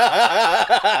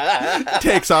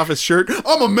 Takes off his shirt.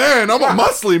 I'm a man. I'm a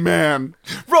muscly man.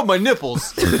 Rub my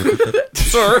nipples.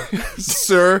 Sir,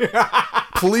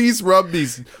 please rub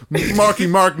these Marky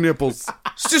Mark nipples.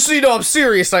 Just so you know I'm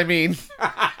serious, I mean.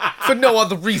 For no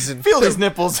other reason. Feel these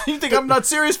nipples. You think I'm not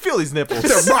serious? Feel these nipples.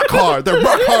 They're rock hard. They're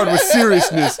rock hard with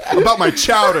seriousness about my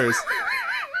chowders.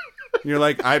 You're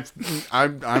like, I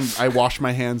wash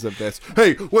my hands of this.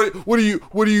 Hey, what do you,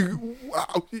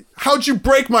 how'd you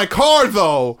break my car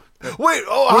though? Wait,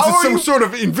 Was it some sort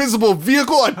of invisible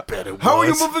vehicle? I bet it was. How are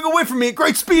you moving away from me at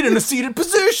great speed in a seated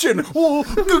position? Oh,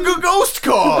 ghost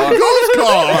car. Ghost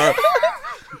car.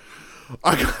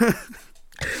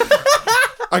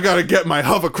 I gotta get my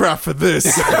hovercraft for this.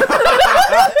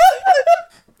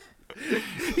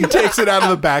 He takes it out of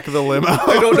the back of the limo.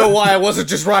 I don't know why I wasn't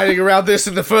just riding around this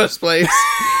in the first place.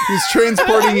 He's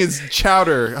transporting his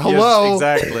chowder. Hello.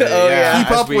 Yes, exactly. yeah.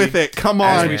 Keep up with it. Come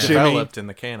on, we Jimmy. developed in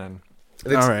the canon.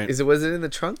 All right. Was it in the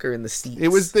trunk or in the seats? It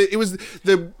was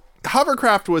the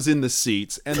hovercraft was in the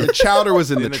seats and the chowder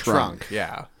was in the trunk.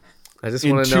 Yeah. I just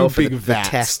in want to two know for big the vats.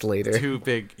 test later. 2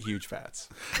 big, huge vats.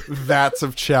 Vats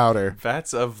of chowder.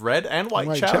 Vats of red and white,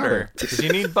 White chowder. chowder. Because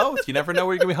you need both. You never know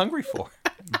what you're going to be hungry for.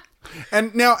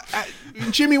 And now,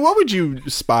 Jimmy, what would you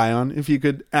spy on if you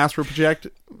could astral project?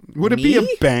 Would it be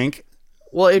Me? a bank?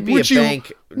 Well, it'd be a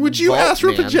bank. Would you vault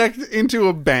astral man. project into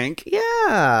a bank?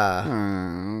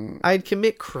 Yeah. I'd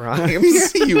commit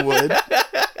crimes. Yeah, you would.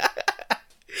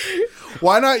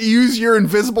 Why not use your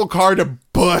invisible car to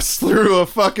bust through a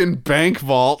fucking bank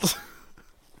vault?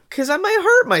 Because I might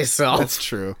hurt myself. That's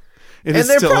true. It and is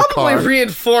they're still a probably car.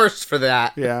 reinforced for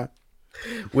that. Yeah.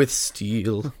 With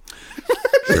steel.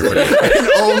 And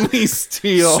only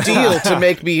steel. Steel to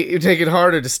make it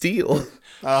harder to steal.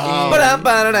 One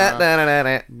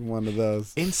of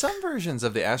those. In some versions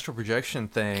of the astral projection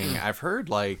thing, I've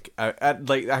heard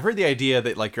I've heard the idea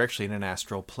that like you're actually in an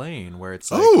astral plane where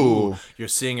it's like Ooh. you're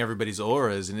seeing everybody's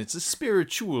auras and it's a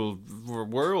spiritual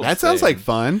world. That sounds thing. like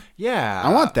fun. Yeah,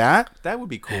 I want that. That would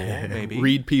be cool. Maybe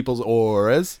Read people's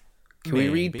auras. Can we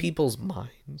read Maybe. people's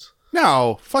minds?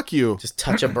 No, fuck you. Just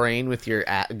touch a brain with your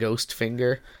ghost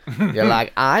finger. You're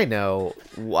like, I know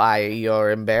why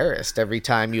you're embarrassed every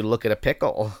time you look at a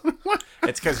pickle.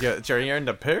 It's because you're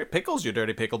into pickles, you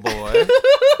dirty pickle boy.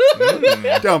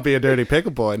 Don't be a dirty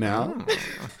pickle boy now.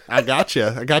 I got you.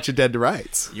 I got you dead to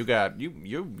rights. You got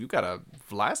a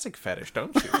Vlasic fetish,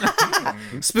 don't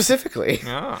you? Specifically.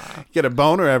 Ah. Get a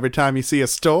boner every time you see a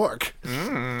stork.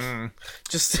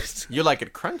 Just You like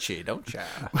it crunchy, don't ya?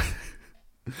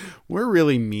 We're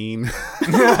really mean.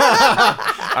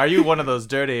 Are you one of those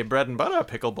dirty bread and butter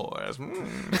pickle boys?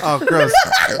 Oh, gross.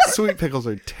 Sweet pickles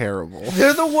are terrible.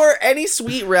 they're the worst. Any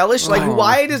sweet relish, like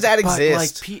why does that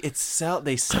exist? But like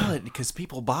they sell it because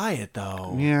people buy it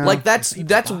though. Yeah. Like that's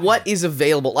what is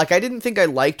available. Like I didn't think I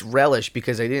liked relish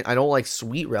because I don't like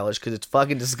sweet relish because it's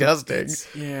fucking disgusting.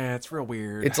 It's real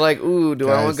weird. It's like, ooh, do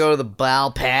I Guys. want to go to the bow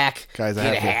pack? Guys, I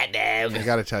get a have hat dog. I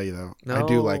gotta tell you though, I No,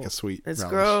 do like a sweet It's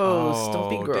relish. gross. Don't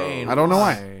be gross. Dane, I don't know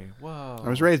why. Whoa. I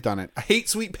was raised on it. I hate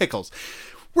sweet pickles.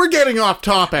 We're getting off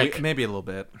topic. Maybe a little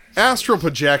bit. Astral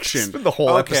projection. The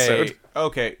whole episode.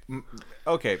 Okay.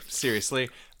 Seriously,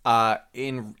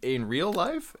 in real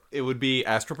life, it would be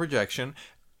astral projection.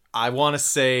 I want to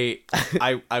say,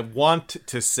 I want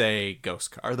to say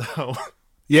ghost car though.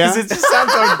 Yeah. Because it just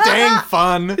sounds so dang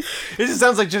fun. It just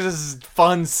sounds like just a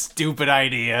fun, stupid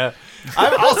idea.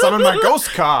 I'll summon my ghost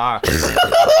car.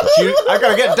 I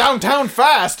gotta get downtown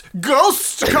fast.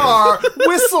 Ghost car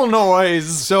whistle noise.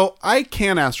 So I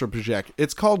can astral project.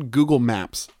 It's called Google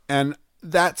Maps, and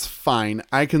that's fine.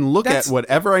 I can look at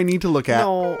whatever I need to look at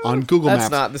No, on Google that's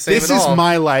Maps. not the same This at is all.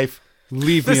 my life.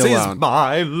 Leave This me is alone.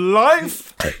 my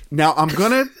life. Now I'm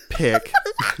gonna pick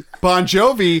Bon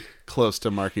Jovi, close to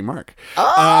Marky Mark.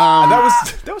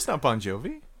 That was not Bon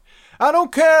Jovi. I don't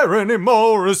care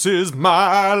anymore. This is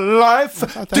my life.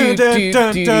 Do, do,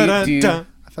 do, do. I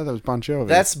thought that was Bon Jovi.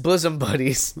 That's bosom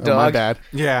buddies, oh, dog. my bad.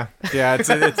 Yeah. It's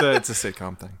a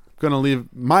sitcom thing. Gonna leave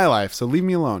my life, so leave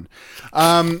me alone.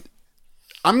 I'm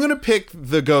gonna pick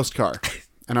the ghost car,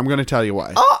 and I'm gonna tell you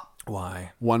why.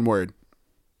 Why? One word.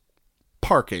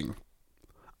 Parking.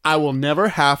 I will never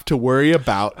have to worry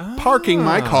about parking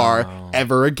my car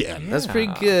ever again. That's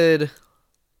pretty good.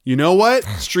 You know what?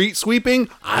 Street sweeping?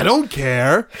 I don't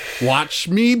care. Watch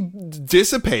me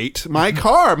dissipate my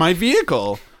car, my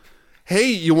vehicle. Hey,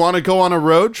 you want to go on a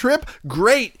road trip?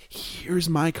 Great. Here's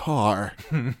my car.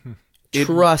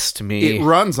 Trust me. It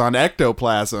runs on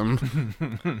ectoplasm,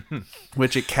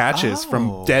 which it catches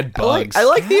from dead bugs. I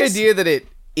like the idea that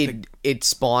it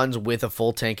spawns with a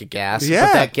full tank of gas. Yeah.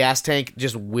 But that gas tank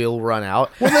just will run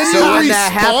out. Well, then so you when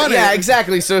that respawn happens, it. yeah,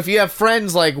 exactly. So if you have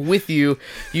friends like with you,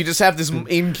 you just have this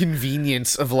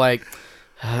inconvenience of like,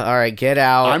 all right, get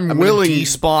out. I'm gonna willing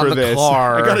despawn for the this.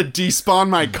 car. I gotta despawn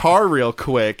my car real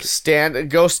quick.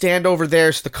 Go stand over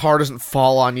there so the car doesn't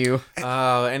fall on you.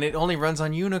 Oh, and it only runs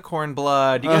on unicorn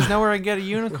blood. You guys know where I get a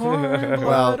unicorn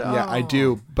Well, blood? yeah, I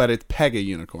do, but it's Pega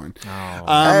Unicorn.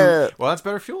 Well, that's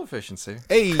better fuel efficiency.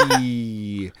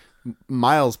 Hey,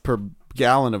 miles per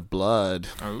gallon of blood.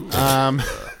 A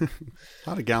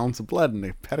lot of gallons of blood in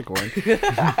the pedicorn.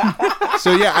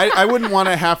 So yeah, I wouldn't want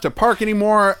to have to park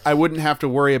anymore. I wouldn't have to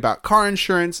worry about car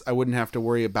insurance. I wouldn't have to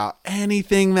worry about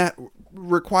anything that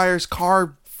requires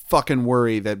car fucking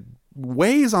worry that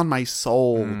weighs on my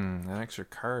soul. That extra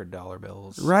car dollar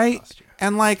bills. Right? cost you.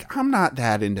 And like, I'm not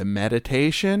that into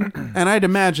meditation. And I'd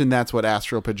imagine that's what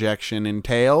astral projection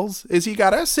entails, is you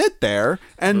gotta sit there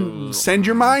and send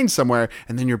your mind somewhere.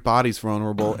 And then your body's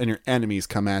vulnerable and your enemies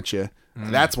come at you.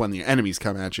 That's when the enemies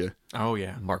come at you. Oh,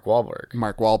 yeah. Mark Wahlberg.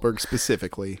 Mark Wahlberg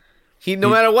specifically. No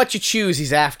matter what you choose,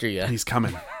 he's after you. He's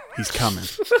coming. He's coming.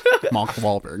 Mark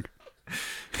Wahlberg.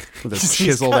 With his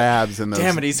chiseled abs and those.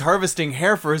 Damn it, he's harvesting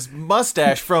hair for his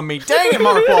mustache from me. Dang it,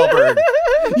 Mark Wahlberg.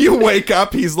 You wake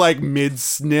up, he's like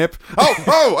mid-snip.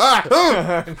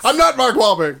 I'm not Mark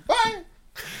Wahlberg. Bye.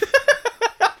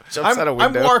 Jumps out a I'm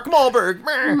window. Mark Wahlberg.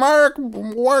 Mark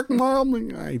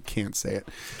Wahlberg. I can't say it.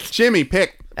 Jimmy,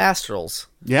 pick. Astrals.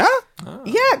 Yeah?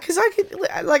 Yeah, because I could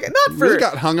like not for Really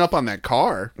got hung up on that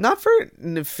car. not for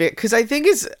because I think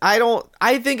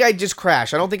I'd just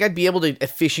crash. I don't think I'd be able to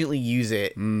efficiently use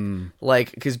it.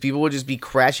 Like because people would just be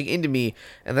crashing into me,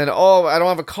 and then I don't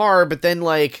have a car, but then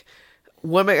like.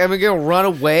 What am I gonna run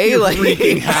away? Like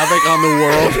Wreaking havoc on the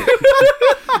world.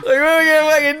 like, what am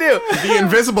I gonna do? The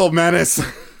invisible menace.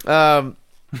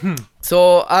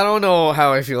 So I don't know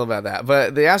how I feel about that,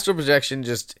 but the astral projection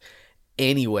just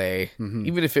anyway,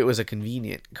 even if it was a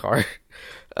convenient car,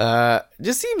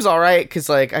 just seems all right because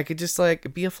like I could just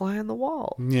like be a fly on the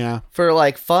wall Yeah. for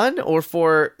like fun or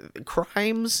for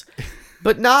crimes,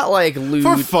 but not like lewd.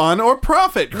 For fun or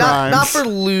profit crimes. Not for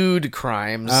lewd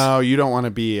crimes. Oh, you don't want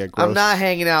to be a gross... I'm not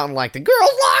hanging out in like the girls'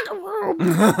 locker room,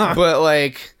 but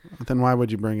like Then why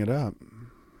would you bring it up?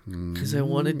 because I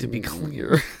wanted to be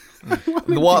clear.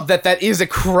 Well, that is a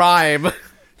crime.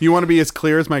 You want to be as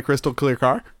clear as my crystal clear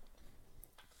car?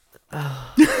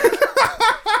 I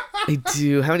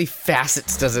do. How many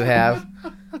facets does it have?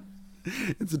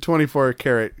 It's a 24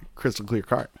 karat crystal clear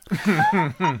car.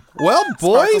 Well,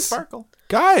 boys, Sparkle.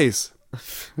 guys,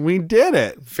 we did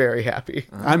it. Very happy.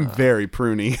 I'm very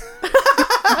pruny.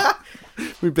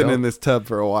 We've been in this tub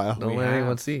for a while. Don't let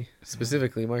anyone see.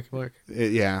 Specifically, Marky Mark.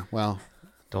 Yeah, well,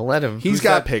 Don't let him. he's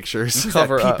got pictures. Who's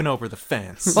Cover that up. peeping over the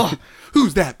fence? Oh,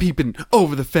 who's that peeping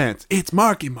over the fence? It's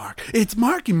Marky Mark. It's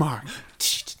Marky Mark.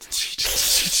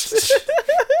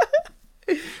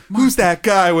 Who's that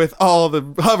guy with all the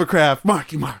hovercraft?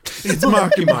 Marky Mark. It's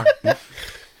Marky Mark.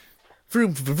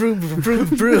 Vroom, vroom, vroom, vroom,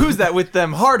 vroom. Who's that with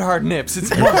them hard nips? It's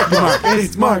Mark. Mark.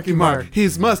 It's Marky Mark.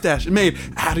 His mustache is made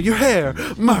out of your hair.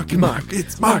 Marky Mark.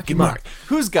 It's Marky Mark.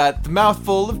 Who's got the mouth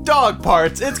full of dog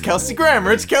parts? It's Kelsey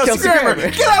Grammer. It's Kelsey, Kelsey Grammer.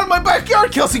 Grammer. Get out of my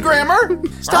backyard, Kelsey Grammer.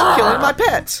 Stop killing my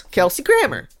pets. Kelsey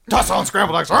Grammer. Toss on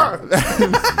scrambled eggs.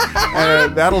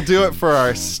 That'll do it for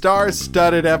our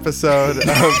star-studded episode of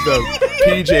the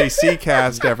PJC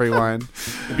Cast, everyone.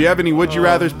 If you have any Would You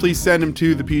Rathers, please send them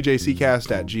to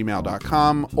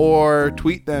thepjccast@gmail.com or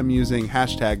tweet them using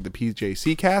hashtag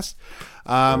thepjccast.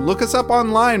 Look us up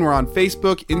online. We're on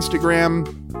Facebook, Instagram,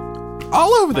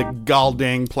 all over the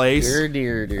goddamn place.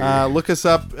 Dear. Look us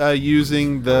up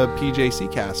using the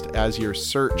PJC Cast as your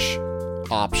search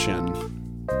option.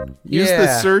 Use the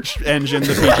Yeah. search engine,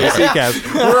 the PJC Cast.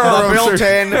 We're our own search.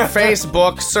 Built-in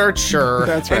Facebook searcher.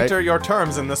 That's right. Enter your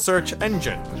terms in the search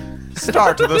engine.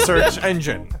 Start the search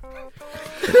engine.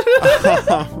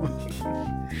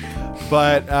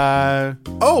 But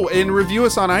and review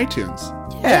us on iTunes.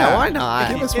 Yeah, why not?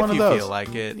 Give us If one of you those. feel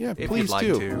like it. Yeah, if please you'd like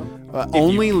do. to.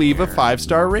 Only leave a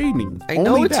 5-star rating. I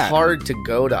know Only it's that. hard to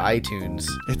go to iTunes,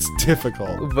 It's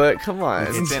difficult. but come on.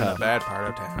 It's in the bad part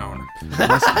of town.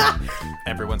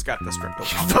 Everyone's got the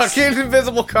streptococcus. Fucking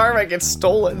invisible car might get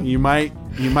stolen. You might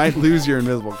lose your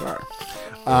invisible car.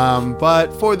 But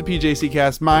for the PJC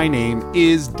Cast, my name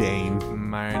is Dane.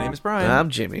 My name is Brian.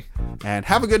 I'm Jimmy. And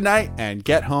have a good night and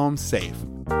get home safe.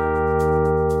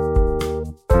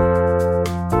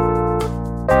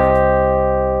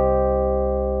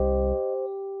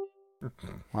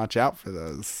 Watch out for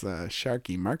those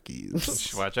sharky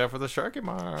markies. Watch out for the sharky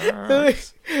mark.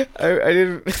 I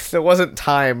didn't. There wasn't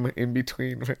time in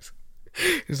between.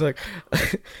 He's like,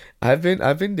 I've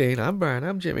been Dane, I'm Brian,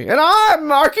 I'm Jimmy, and I'm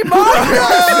Marky Mark. Run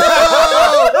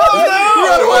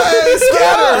away,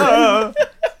 scatter!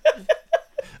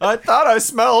 I thought I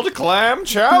smelled clam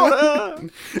chowder.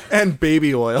 And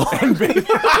baby oil.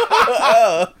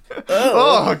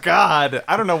 Oh, God.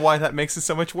 I don't know why that makes it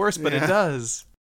so much worse, but it does.